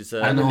 which is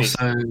And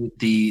also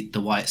the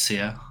White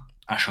Seer,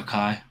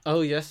 Ashokai.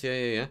 Oh yes,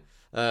 yeah.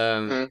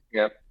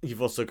 Yep.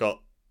 You've also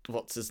got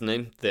what's his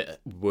name, the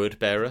Word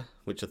Bearer,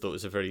 which I thought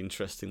was a very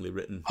interestingly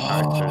written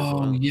character as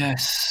well. Oh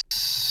yes.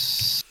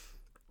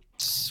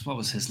 What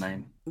was his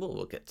name? Well,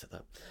 we'll get to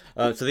that.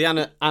 So the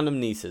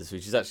Anamnesis,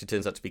 which actually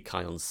turns out to be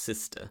Kion's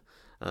sister,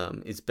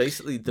 is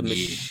basically the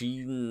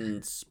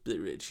machine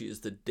spirit. She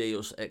is the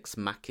Deus Ex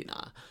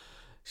Machina.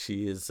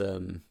 She is,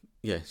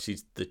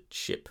 she's the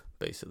ship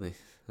basically.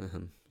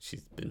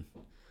 She's been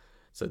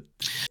so.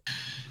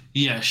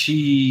 Yeah,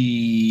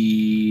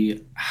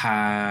 she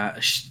had.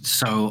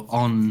 So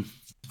on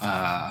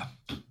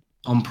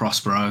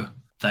Prospero,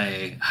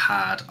 they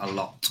had a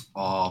lot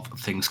of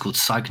things called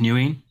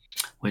psychnuine,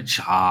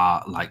 which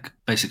are like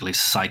basically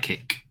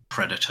psychic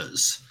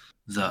predators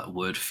that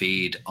would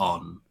feed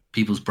on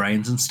people's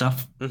brains and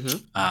stuff.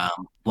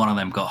 Mm-hmm. One of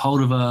them got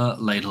hold of her,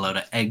 laid a load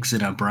of eggs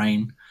in her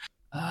brain.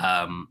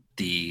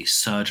 The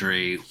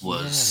surgery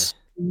was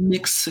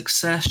mixed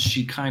success.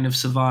 She kind of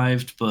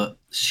survived, but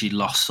she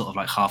lost sort of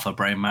like half her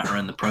brain matter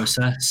in the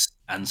process,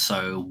 and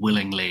so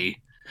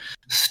willingly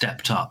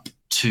stepped up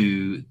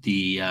to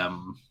the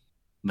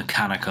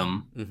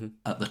Mechanicum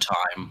at the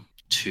time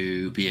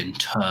to be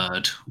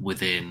interred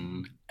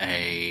within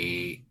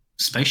a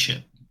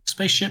spaceship.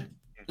 Spaceship?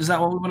 Is that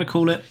what we want to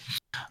call it?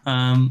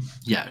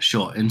 Yeah,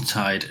 sure.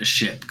 Inside a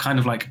ship. Kind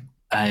of like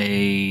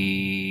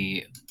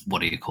a... What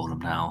do you call them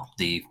now?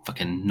 The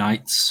fucking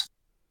knights.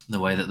 The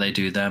way that they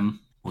do them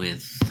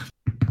with...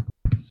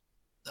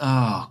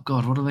 Oh,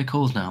 God, what are they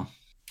called now?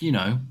 You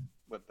know.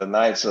 With the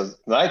Knights,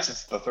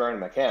 it's the Throne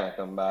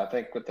Mechanicum, but I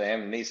think with the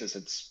Amnesis,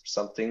 it's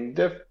something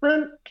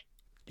different.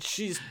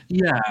 She's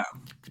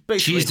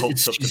basically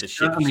hooked up to the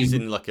ship. She's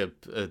in like a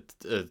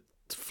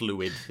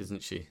fluid,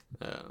 isn't she?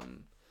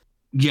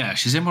 Yeah,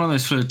 she's in one of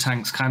those fluid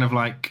tanks, kind of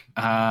like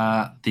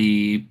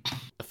the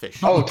a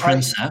fish. Not the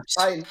Princeps,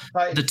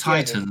 the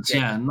Titans.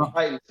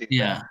 Titans,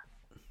 Yeah.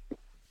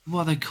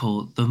 What are they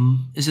called?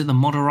 Is it the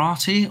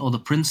Moderati or the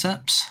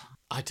Princeps?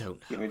 I don't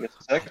know. Give me just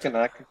a second,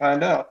 I can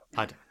find out.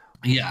 I don't know.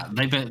 Yeah,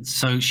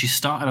 so she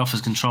started off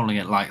as controlling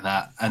it like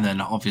that, and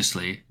then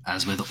obviously,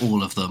 as with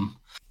all of them,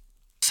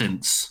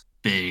 since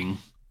being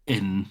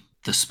in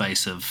the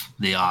space of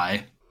the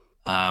eye,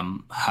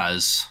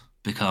 has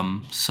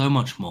become so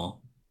much more,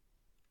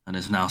 and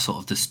is now sort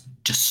of this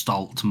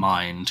gestalt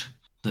mind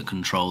that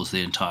controls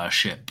the entire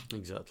ship.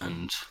 Exactly.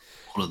 And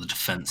all of the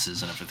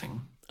defenses and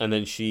everything. And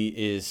then she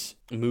is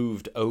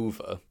moved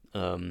over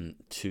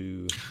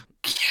to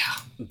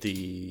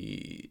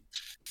the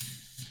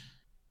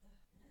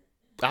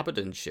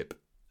Abaddon ship.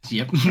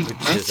 Yep. Which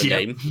is the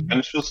name.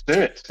 Vengeful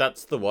Spirit.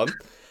 That's the one.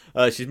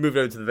 She's moved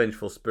over to the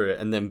Vengeful Spirit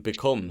and then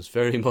becomes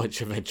very much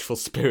a Vengeful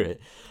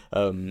Spirit.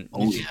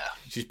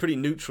 She's pretty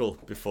neutral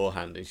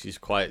beforehand, and she's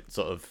quite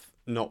sort of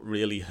not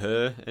really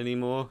her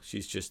anymore.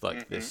 She's just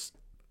like this.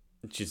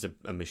 She's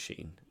a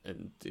machine,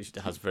 and it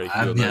has very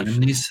few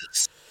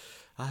emotions.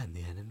 I'm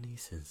the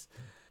Anamnesis.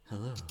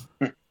 Hello.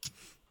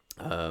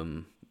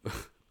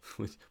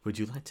 Would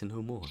you like to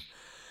know more?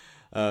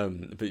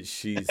 But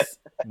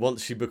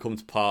once she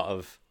becomes part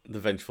of the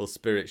Vengeful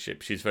Spirit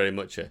ship, she's very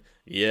much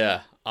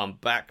I'm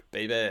back,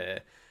 baby.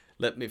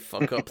 Let me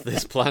fuck up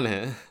this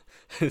planet.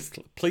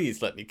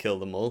 Please let me kill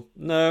them all.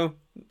 No.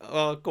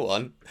 Oh, go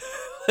on.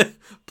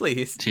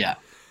 Please. Yeah.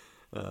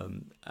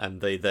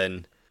 And they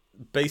then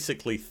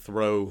basically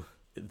throw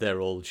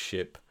their old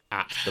ship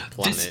at the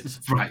planet.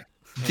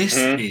 This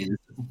is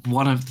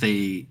one of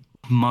the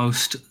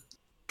most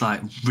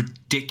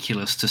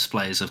ridiculous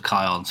displays of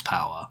Kion's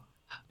power.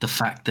 The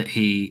fact that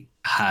he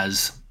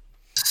has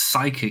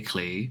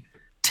psychically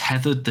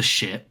tethered the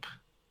ship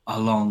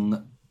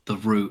along the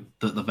route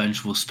that the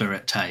Vengeful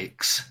Spirit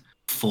takes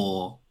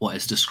for what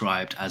is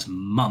described as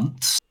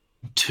months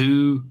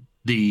to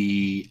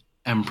the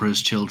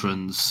Emperor's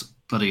Children's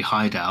bloody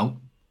hideout,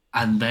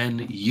 and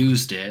then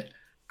used it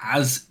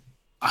as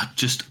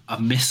just a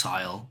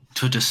missile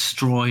to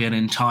destroy an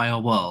entire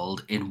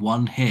world in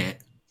one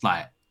hit.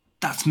 Like,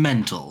 that's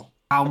mental.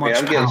 How much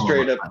I'm getting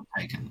straight up.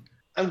 Taken?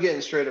 I'm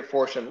getting straight up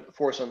Force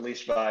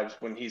Unleashed vibes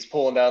when he's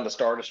pulling down the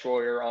Star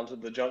Destroyer onto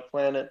the junk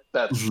planet.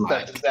 That's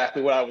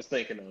exactly what I was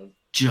thinking of.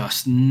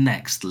 Just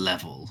next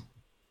level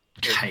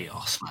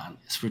chaos, man.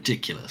 It's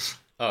ridiculous.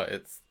 Oh,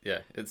 it's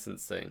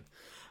insane.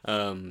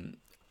 And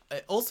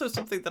Also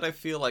something that I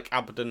feel like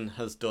Abaddon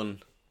has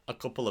done a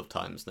couple of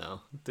times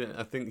now.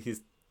 I think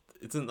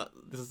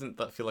doesn't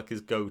that feel like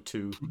his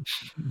go-to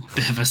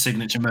Bit of a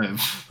signature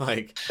move.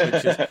 like,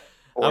 which is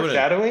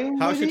Foreshadowing,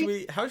 how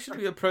maybe? should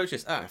we approach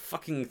this?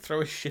 Fucking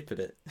throw a ship at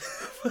it.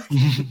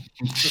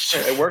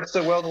 It worked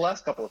so well the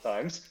last couple of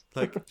times.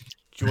 Like, do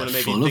you want to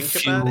maybe Full of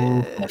think fuel,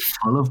 about they're it?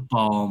 full of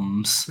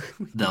bombs.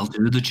 They'll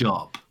do the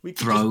job. We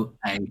could Throw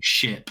a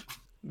ship.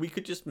 We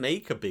could just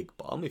make a big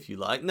bomb if you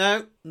like.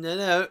 No.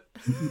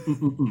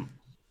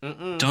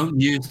 Don't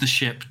use the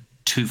ship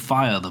to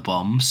fire the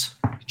bombs.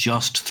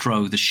 Just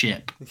throw the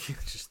ship.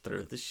 Just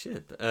throw the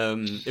ship.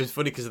 It was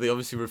funny because they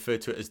obviously refer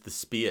to it as the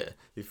spear.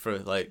 They throw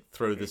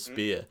the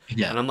spear.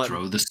 Yeah, and I'm like,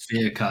 throw the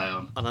spear,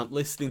 Kion. And I'm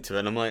listening to it,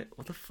 and I'm like,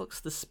 what the fuck's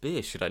the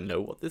spear? Should I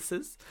know what this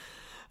is?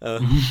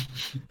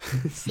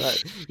 It's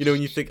like,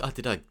 when you think,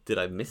 did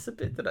I miss a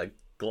bit? Did I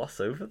gloss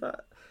over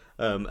that?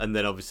 And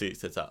then obviously it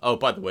says that, oh,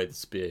 by the way, the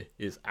spear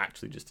is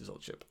actually just his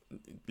old ship.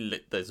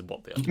 There's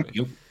what they are doing.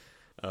 Yep.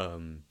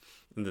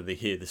 And then they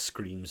hear the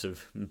screams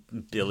of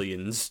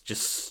billions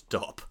just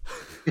stop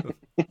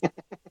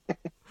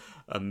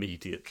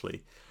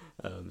immediately.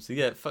 So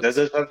yeah,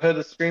 I've heard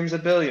the screams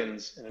of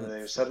billions, and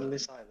they're suddenly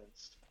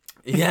silenced.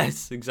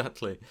 Yes,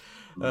 exactly.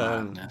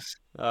 Madness.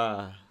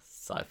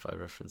 Sci-fi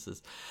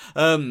references.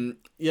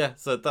 Yeah,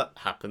 so that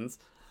happens,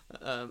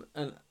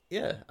 and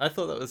yeah, I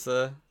thought that was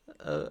a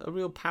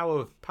real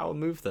power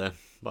move there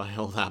by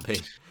old Abby.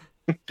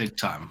 Big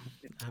time.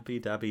 Abby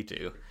dabby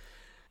do.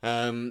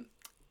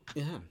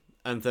 Yeah.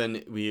 And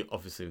then we,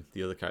 obviously,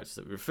 the other characters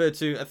that we referred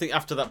to. I think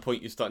after that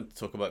point, you're starting to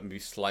talk about maybe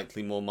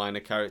slightly more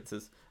minor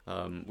characters.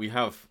 We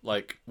have,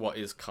 like, what's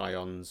his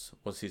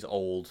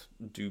old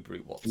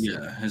Dubri Watson.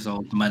 Yeah, his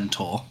old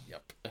mentor.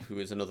 Yep. Who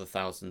is another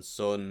Thousand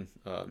Son.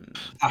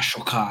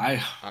 Ashokai.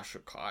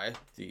 Ashokai.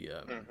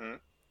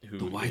 Who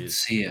The White is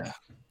Seer.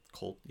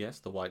 called, yes,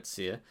 the White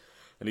Seer.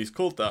 And he's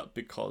called that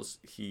because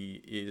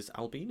he is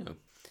albino,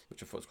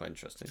 which I thought was quite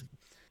interesting.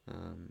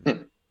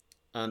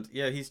 And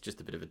yeah, he's just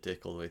a bit of a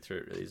dick all the way through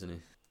it, really, isn't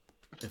he?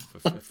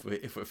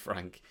 If we're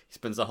frank, he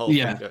spends the whole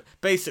thing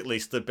basically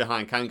stood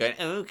behind Kion going,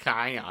 "Oh,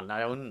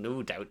 Kion,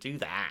 no, don't do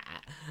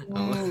that.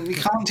 You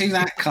can't do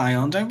that,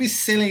 Kion. Don't be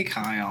silly,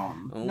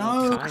 Kion.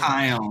 No,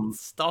 Kion.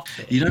 Stop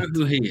it." You know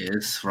who he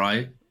is,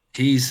 right?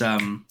 He's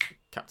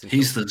Captain.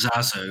 He's the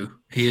Zazu.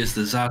 He is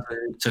the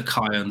Zazu to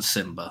Kion's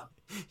Simba.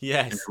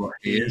 Yes, Is what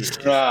he is.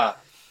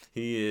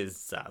 He is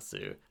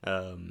Zazu.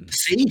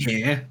 See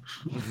here.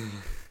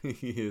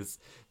 He is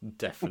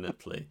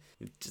definitely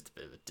just a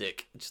bit of a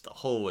dick, just the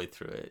whole way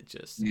through it.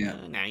 Just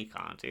no, you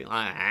can't do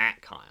like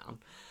that, Kion.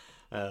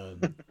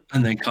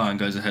 And then Kion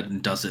goes ahead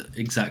and does it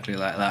exactly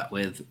like that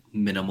with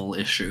minimal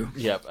issue.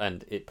 Yep,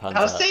 and it pans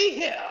I'll out stay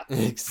here.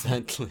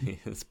 exactly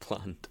as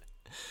planned.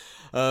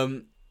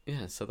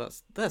 Yeah, so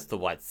that's the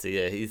White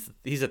Seer. He's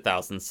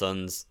 1,000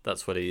 Suns.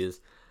 That's what he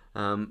is.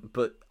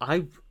 But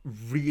I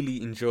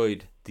really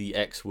enjoyed the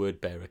ex-word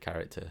bearer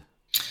character.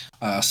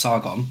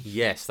 Sargon.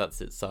 Yes,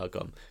 that's it,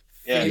 Sargon.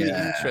 Yeah. Very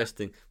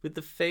interesting. With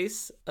the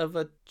face of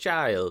a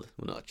child.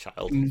 Well, not a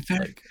child.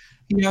 Like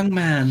Young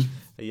man.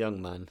 a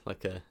young man.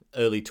 Like a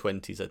early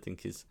 20s, I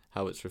think is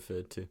how it's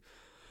referred to.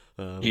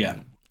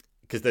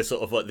 Because they're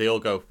sort of like, they all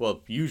go,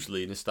 well,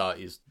 usually in the start,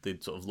 they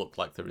sort of look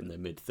like they're in their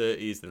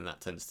mid-30s, and that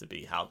tends to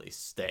be how they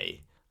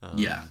stay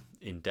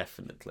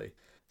indefinitely.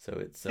 So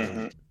it's...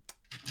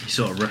 He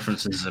sort of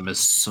references him as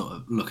sort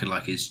of looking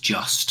like he's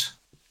just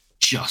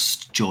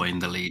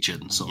joined the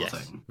Legion sort of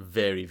thing.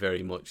 Very,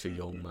 very much a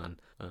young man.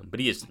 But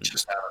he isn't.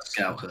 Just out of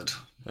scouthood.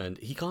 And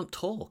he can't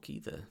talk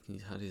either.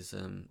 He's had his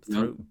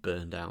throat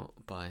burned out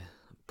by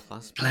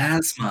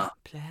plasma.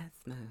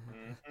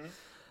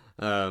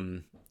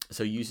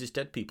 So he uses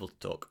dead people to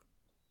talk.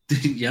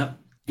 Yep.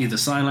 Either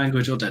sign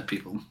language or dead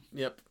people.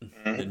 Yep.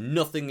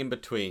 Nothing in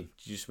between.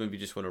 Do you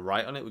just want to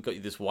write on it? We've got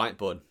you this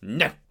whiteboard.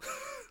 No.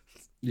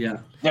 Yeah.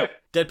 No.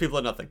 Dead people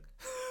are nothing.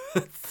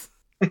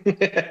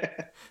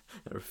 I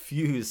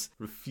refuse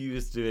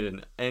to do it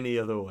in any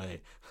other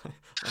way.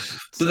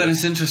 But then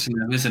it's interesting,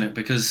 though, isn't it?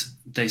 Because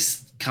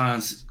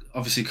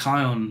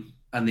Kion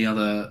and the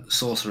other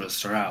sorcerers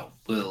throughout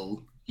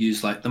will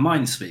use like the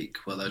mind speak,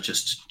 where they'll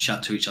just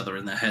chat to each other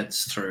in their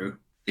heads through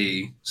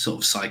the sort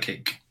of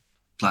psychic,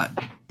 like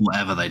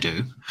whatever they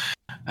do.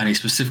 And he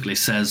specifically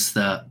says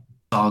that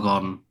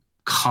Sargon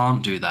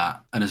can't do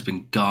that and has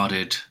been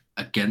guarded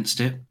against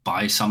it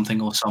by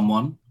something or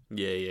someone.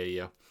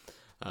 Yeah.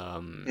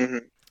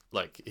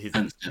 Like he's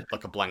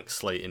like a blank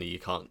slate, and you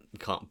can't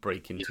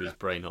break into his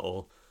brain at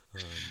all.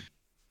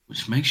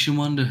 Which makes you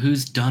wonder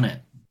who's done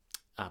it.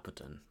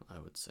 Abaddon, I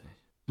would say.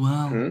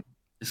 Well,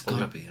 it's got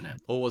to be in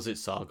it. Or was it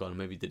Sargon?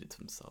 Maybe he did it to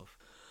himself.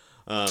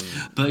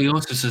 But he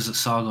also says that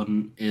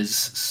Sargon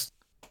is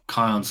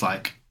Kion's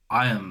like,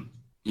 I'm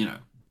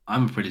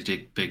a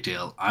pretty big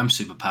deal. I'm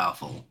super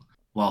powerful.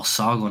 While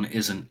Sargon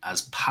isn't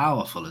as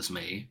powerful as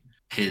me,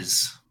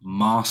 his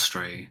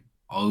mastery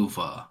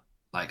over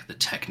like the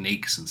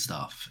techniques and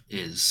stuff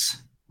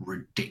is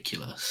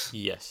ridiculous.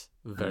 Yes,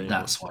 very.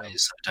 That's why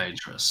he's so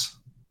dangerous.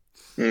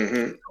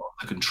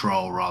 the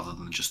control rather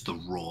than just the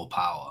raw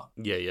power.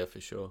 Yeah, for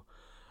sure.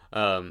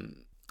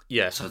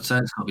 Yeah. So I'd say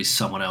it's got to be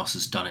someone else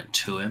has done it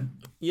to him.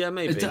 Yeah,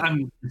 maybe.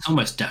 It's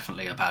almost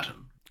definitely a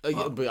Abaddon.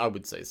 Yeah, but I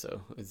would say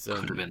so. It's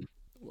Could have been.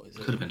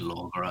 Could have been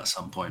Lorga at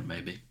some point,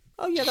 maybe.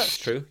 Oh yeah, that's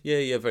true.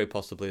 Yeah, very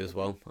possibly as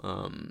well.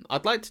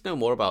 I'd like to know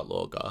more about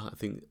Lorgar. I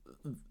think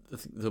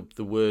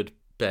the word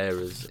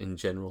bearers in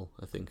general,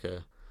 I think,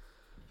 are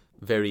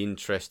very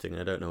interesting.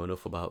 I don't know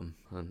enough about them,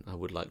 and I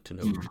would like to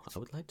know. I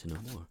would like to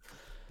know more.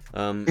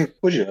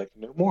 Would you like to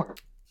know more?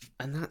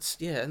 And then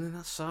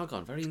that's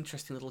Sargon. Very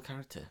interesting little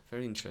character.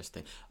 Very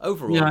interesting.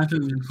 Overall, Yeah, I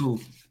think they're cool.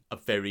 A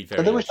very,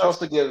 very. I think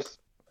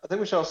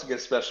we should also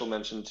give special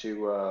mention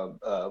to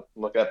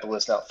look at the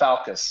list now,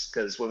 Falcus,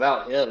 because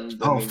without him,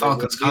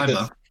 Falcus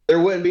Kyber. There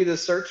wouldn't be the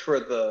search for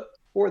the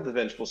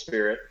vengeful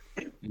spirit.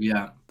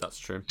 Yeah, that's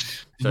true.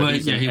 So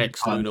he's an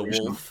ex-Lunar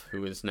Wolf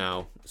who is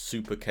now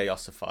super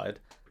chaosified.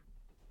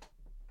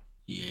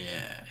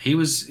 Yeah, he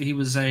was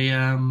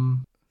a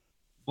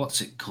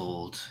what's it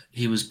called?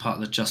 He was part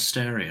of the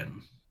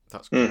Justarian.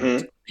 That's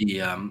correct.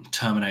 The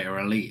Terminator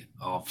elite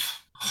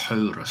of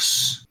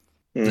Horus,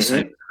 the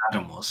same as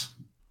Adam was.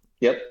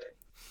 Yep.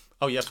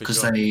 Oh yeah,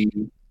 because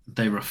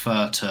they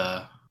refer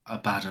to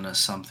Abaddon as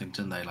something,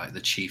 didn't they? Like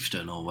the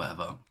chieftain or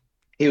whatever.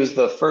 He was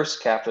the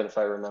first captain, if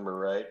I remember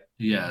right.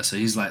 Yeah, so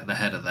he's like the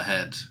head of the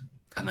head,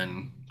 and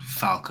then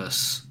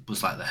Falcus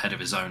was like the head of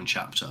his own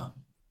chapter.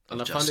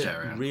 And I find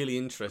it really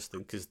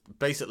interesting because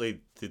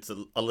basically it's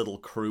a little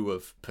crew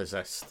of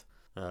possessed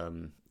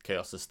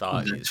Chaos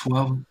Astartes.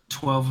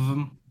 12 of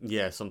them?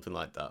 Yeah, something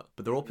like that.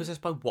 But they're all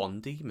possessed by one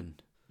demon.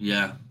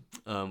 Yeah.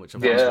 Which I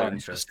find really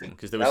interesting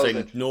because they were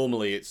saying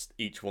normally it's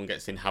each one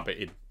gets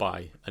inhabited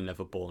by a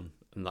Neverborn,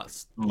 and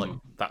that's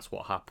that's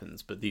what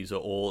happens. But these are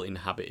all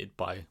inhabited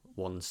by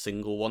one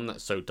single one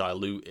that's so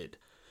diluted,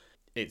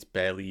 it's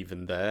barely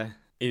even there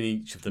in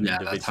each of them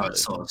individually. That's how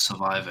it's sort of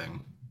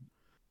surviving.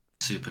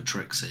 Super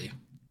tricksy.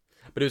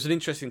 But it was an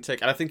interesting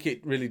take, and I think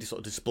it really sort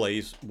of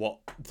displays what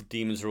the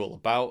demons are all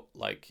about.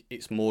 Like,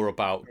 it's more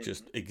about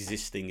just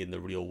existing in the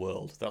real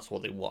world. That's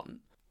what they want.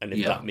 And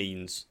if that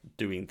means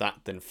doing that,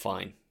 then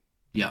fine.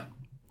 Yeah.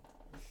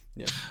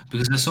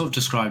 Because they're sort of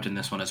described in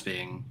this one as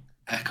being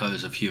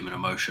echoes of human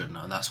emotion,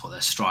 and that's what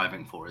they're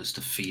striving for, is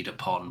to feed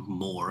upon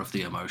more of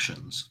the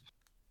emotions.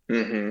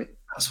 Mm-hmm.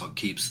 That's what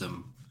keeps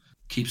them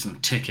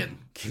ticking.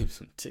 Keeps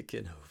them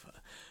ticking over.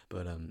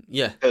 But,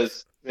 yeah.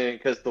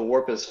 Because the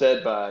warp is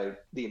fed by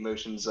the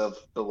emotions of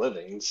the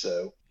living,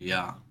 so...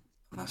 Yeah,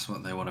 that's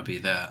what they want to be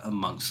there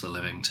amongst the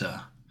living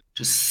to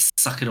just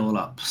suck it all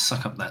up.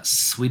 Suck up that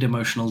sweet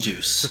emotional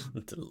juice.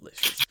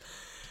 Delicious.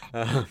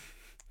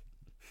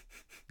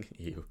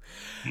 Ew.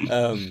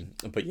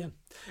 But yeah,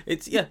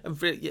 it's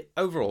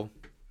overall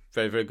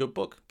very, very good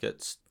book.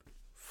 Gets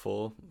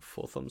four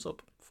thumbs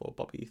up. 4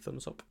 Bobby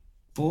thumbs up.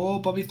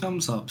 4 Bobby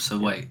thumbs up. So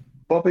wait,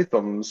 Bobby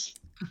thumbs.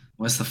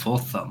 Where's the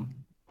 4th thumb?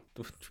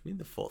 What do you mean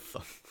the 4th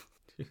thumb?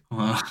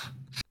 Well,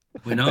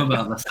 we know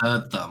about the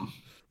 3rd thumb.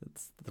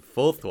 It's the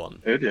 4th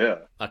one. Yeah.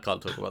 I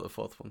can't talk about the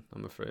 4th one,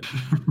 I'm afraid.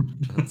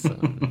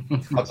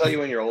 I'll tell you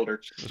when you're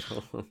older.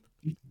 I'm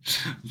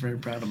very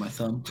proud of my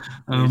thumb.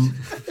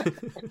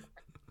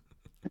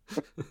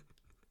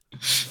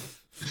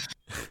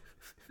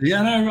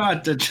 Yeah, no,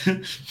 right.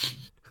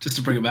 Just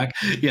to bring it back.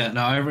 Yeah,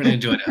 no, I really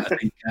enjoyed it. I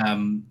think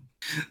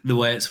the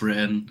way it's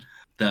written,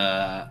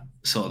 the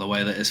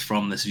way that it's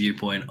from this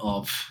viewpoint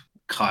of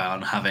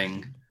Kion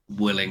having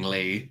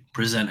willingly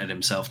presented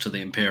himself to the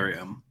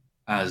Imperium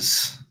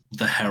as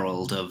the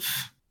herald of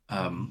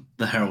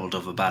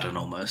Abaddon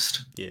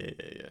almost. Yeah.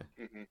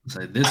 Mm-hmm.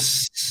 So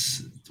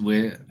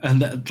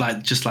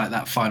just like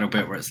that final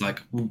bit where it's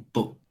like,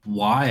 but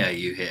why are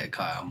you here,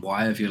 Kion?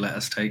 Why have you let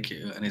us take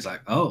you? And he's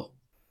like, oh,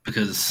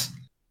 because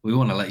we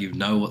want to let you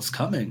know what's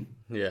coming.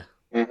 Yeah.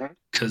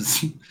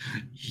 Because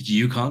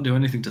you can't do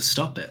anything to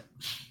stop it.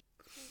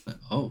 Like,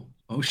 oh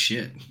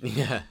shit.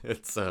 Yeah,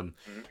 it's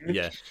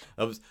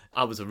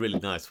I was a really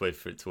nice way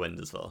for it to end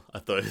as well. I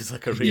thought it was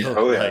like a real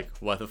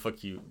why the fuck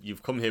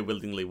you've come here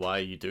willingly, why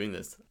are you doing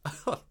this?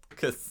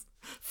 Because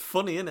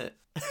funny, innit?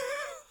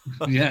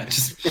 Yeah,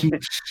 just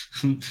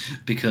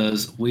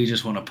because we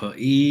just want to put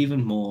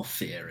even more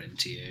fear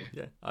into you.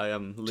 Yeah, I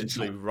am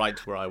literally right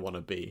where I want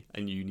to be,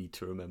 and you need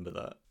to remember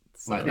that.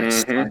 So, like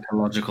this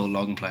psychological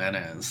long play, in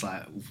it. It's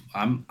like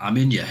I'm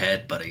in your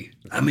head, buddy.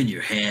 I'm in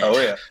your head. Oh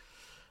yeah.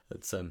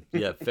 It's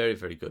very,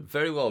 very good.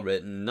 Very well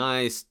written.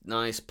 Nice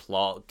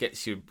plot.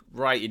 Gets you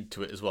right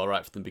into it as well,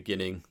 right from the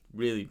beginning.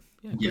 Really,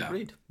 good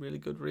read. Really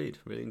good read.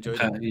 Really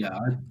enjoyed it. Yeah,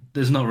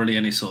 there's not really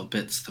any sort of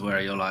bits to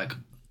where you're like,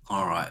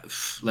 all right,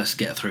 let's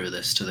get through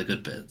this to the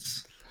good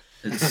bits.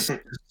 It's,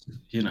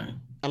 And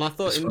I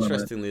thought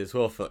interestingly as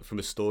well, from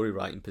a story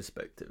writing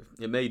perspective,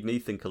 it made me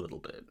think a little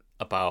bit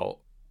about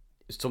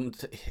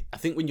I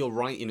think when you're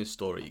writing a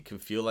story, it can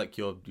feel like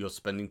you're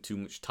spending too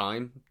much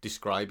time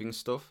describing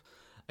stuff,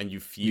 and you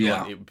feel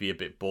like it would be a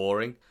bit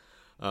boring.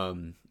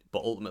 But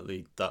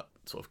ultimately, that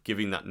sort of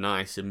giving that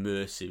nice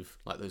immersive,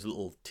 like those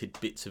little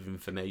tidbits of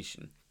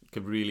information,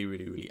 could really,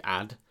 really, really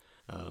add.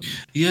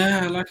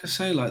 Yeah, like I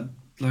say, like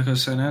like I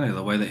was saying earlier,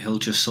 the way that he'll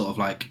just sort of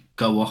like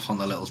go off on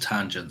the little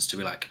tangents to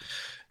be like,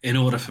 in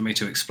order for me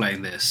to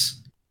explain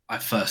this, I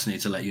first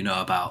need to let you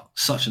know about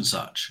such and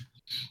such.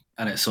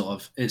 And it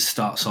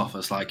starts off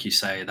as, like you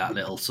say, that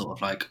little sort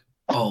of like,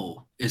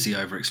 oh, is he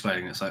over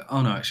explaining? It's like,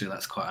 oh no, actually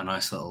that's quite a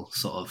nice little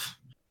sort of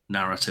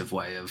narrative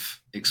way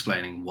of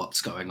explaining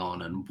what's going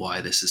on and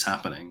why this is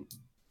happening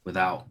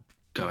without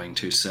going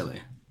too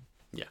silly.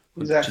 Yeah,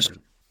 Exactly.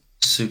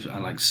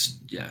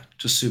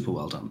 Just super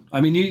well done. I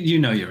mean, you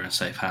know you're in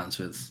safe hands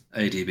with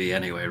ADB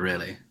anyway,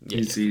 really. Yeah,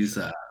 He's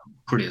a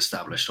pretty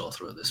established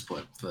author at this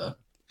point for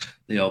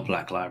the old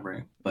Black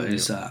Library. But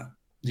he's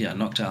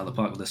knocked out of the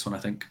park with this one, I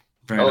think.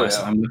 Very nice.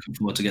 Yeah. I'm looking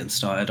forward to getting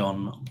started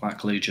on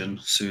Black Legion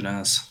soon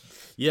as.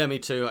 Yeah, me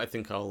too. I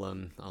think I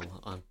want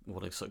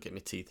to sort of get my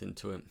teeth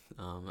into it,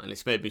 and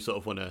it's made me sort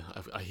of want to.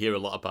 I hear a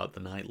lot about the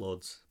Night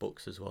Lords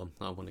books as well.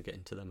 I want to get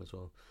into them as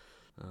well.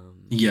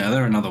 Yeah,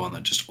 they're another one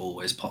that just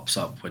always pops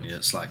up when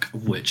it's like,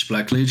 which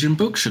Black Legion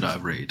book should I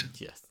read?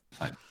 Yes.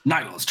 Like,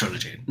 Night Lords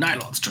Trilogy.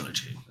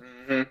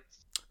 Mm-hmm.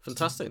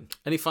 Fantastic.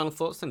 Any final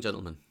thoughts then,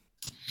 gentlemen?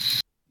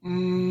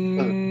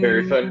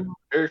 Very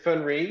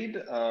fun read.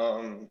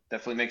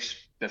 Definitely makes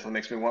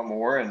me want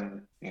more,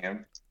 and I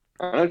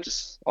don't know,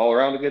 just all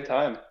around a good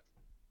time.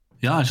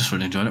 Yeah, I just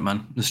really enjoyed it,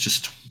 man. It's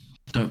just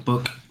a dope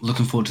book.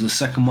 Looking forward to the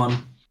second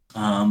one.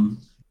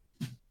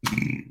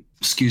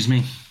 Excuse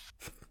me.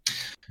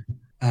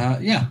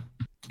 Yeah,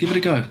 give it a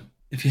go.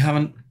 If you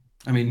haven't,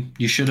 I mean,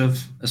 you should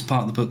have as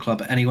part of the book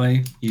club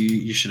anyway.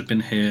 You should have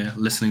been here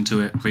listening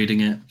to it,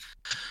 reading it,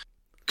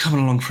 coming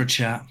along for a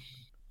chat.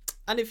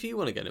 And if you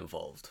want to get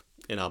involved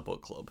in our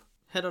book club,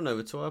 head on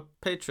over to our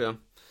Patreon.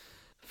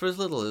 For as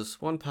little as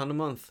 £1 a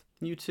month,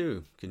 you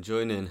too can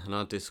join in on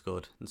our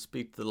Discord and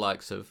speak to the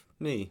likes of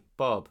me,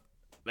 Bob,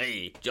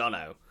 me,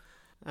 Jono,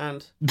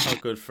 and our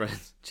good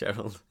friends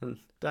Gerald and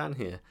Dan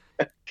here.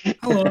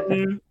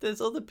 Hello.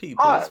 There's other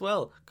people as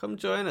well. Come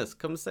join us.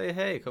 Come say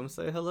hey. Come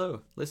say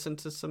hello. Listen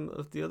to some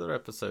of the other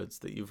episodes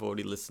that you've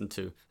already listened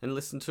to, and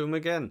listen to them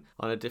again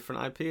on a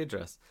different IP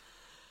address.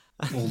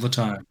 All the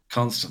time,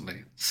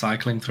 constantly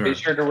cycling through. Be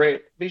sure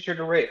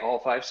to rate all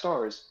 5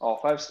 stars. All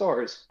 5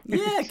 stars.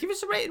 Yeah, give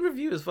us a rating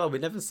review as well. We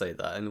never say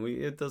that, and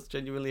it does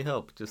genuinely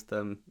help. Just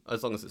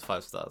as long as it's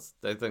 5 stars,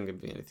 they don't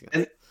give me anything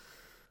else.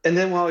 And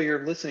then while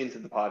you're listening to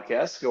the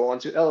podcast, go on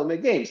to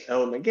Element Games.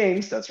 Element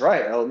Games, that's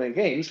right, Element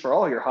Games for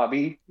all your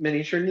hobby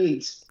miniature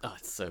needs. Oh,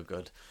 it's so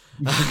good.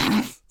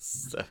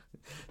 It's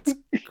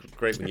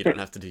great when you don't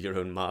have to do your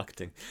own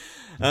marketing.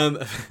 And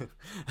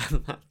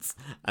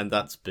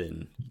that's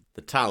been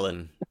the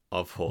Talon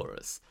of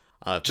Horus.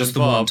 Just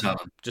the Bob, one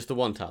Talon. Just the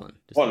one Talon.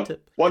 Just One. the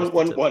tip. One. Just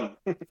One. the tip. One.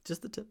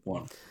 Just the tip.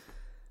 One.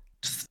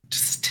 Just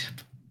a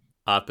tip.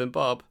 I've been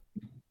Bob.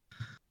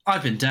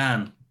 I've been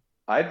Dan.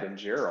 I've been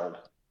Gerald.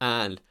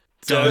 And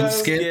Don't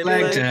skip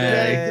leg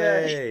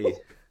day.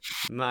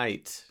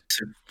 Mate.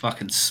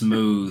 Fucking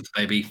smooth,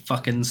 baby.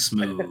 Fucking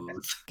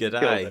smooth.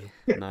 G'day,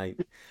 mate.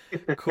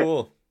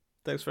 Cool.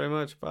 Thanks very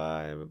much.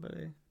 Bye,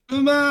 everybody.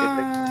 Bye.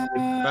 Bye.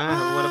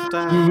 Have a wonderful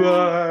time.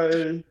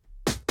 Bye.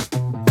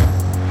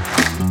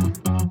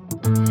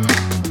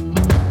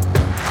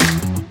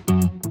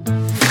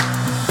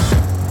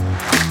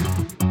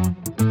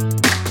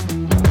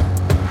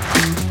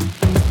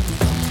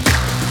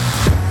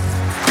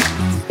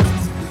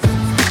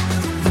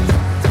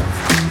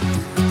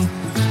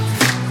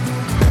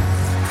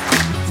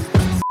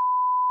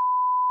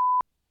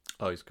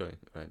 Oh, he's going.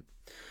 Right.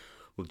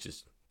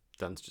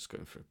 Dan's just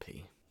going for a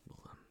pee.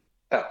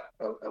 Oh,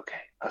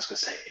 okay. I was gonna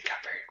say it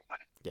got very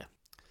quiet.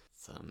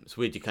 It's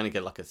weird. You kind of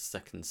get like a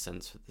second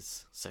sense for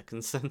this.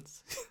 Second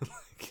sense?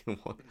 Like,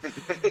 what?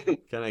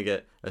 Can I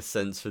get a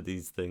sense for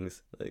these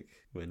things? Like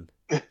when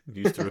I'm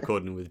used to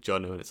recording with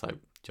Jono and it's like,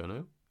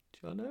 Jono?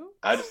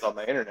 I just thought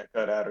my internet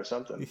cut out or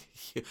something.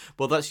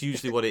 Well, that's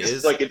usually what it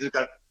is. It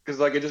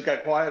just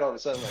got quiet all of a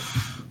sudden. Like,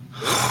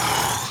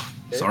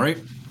 Sorry.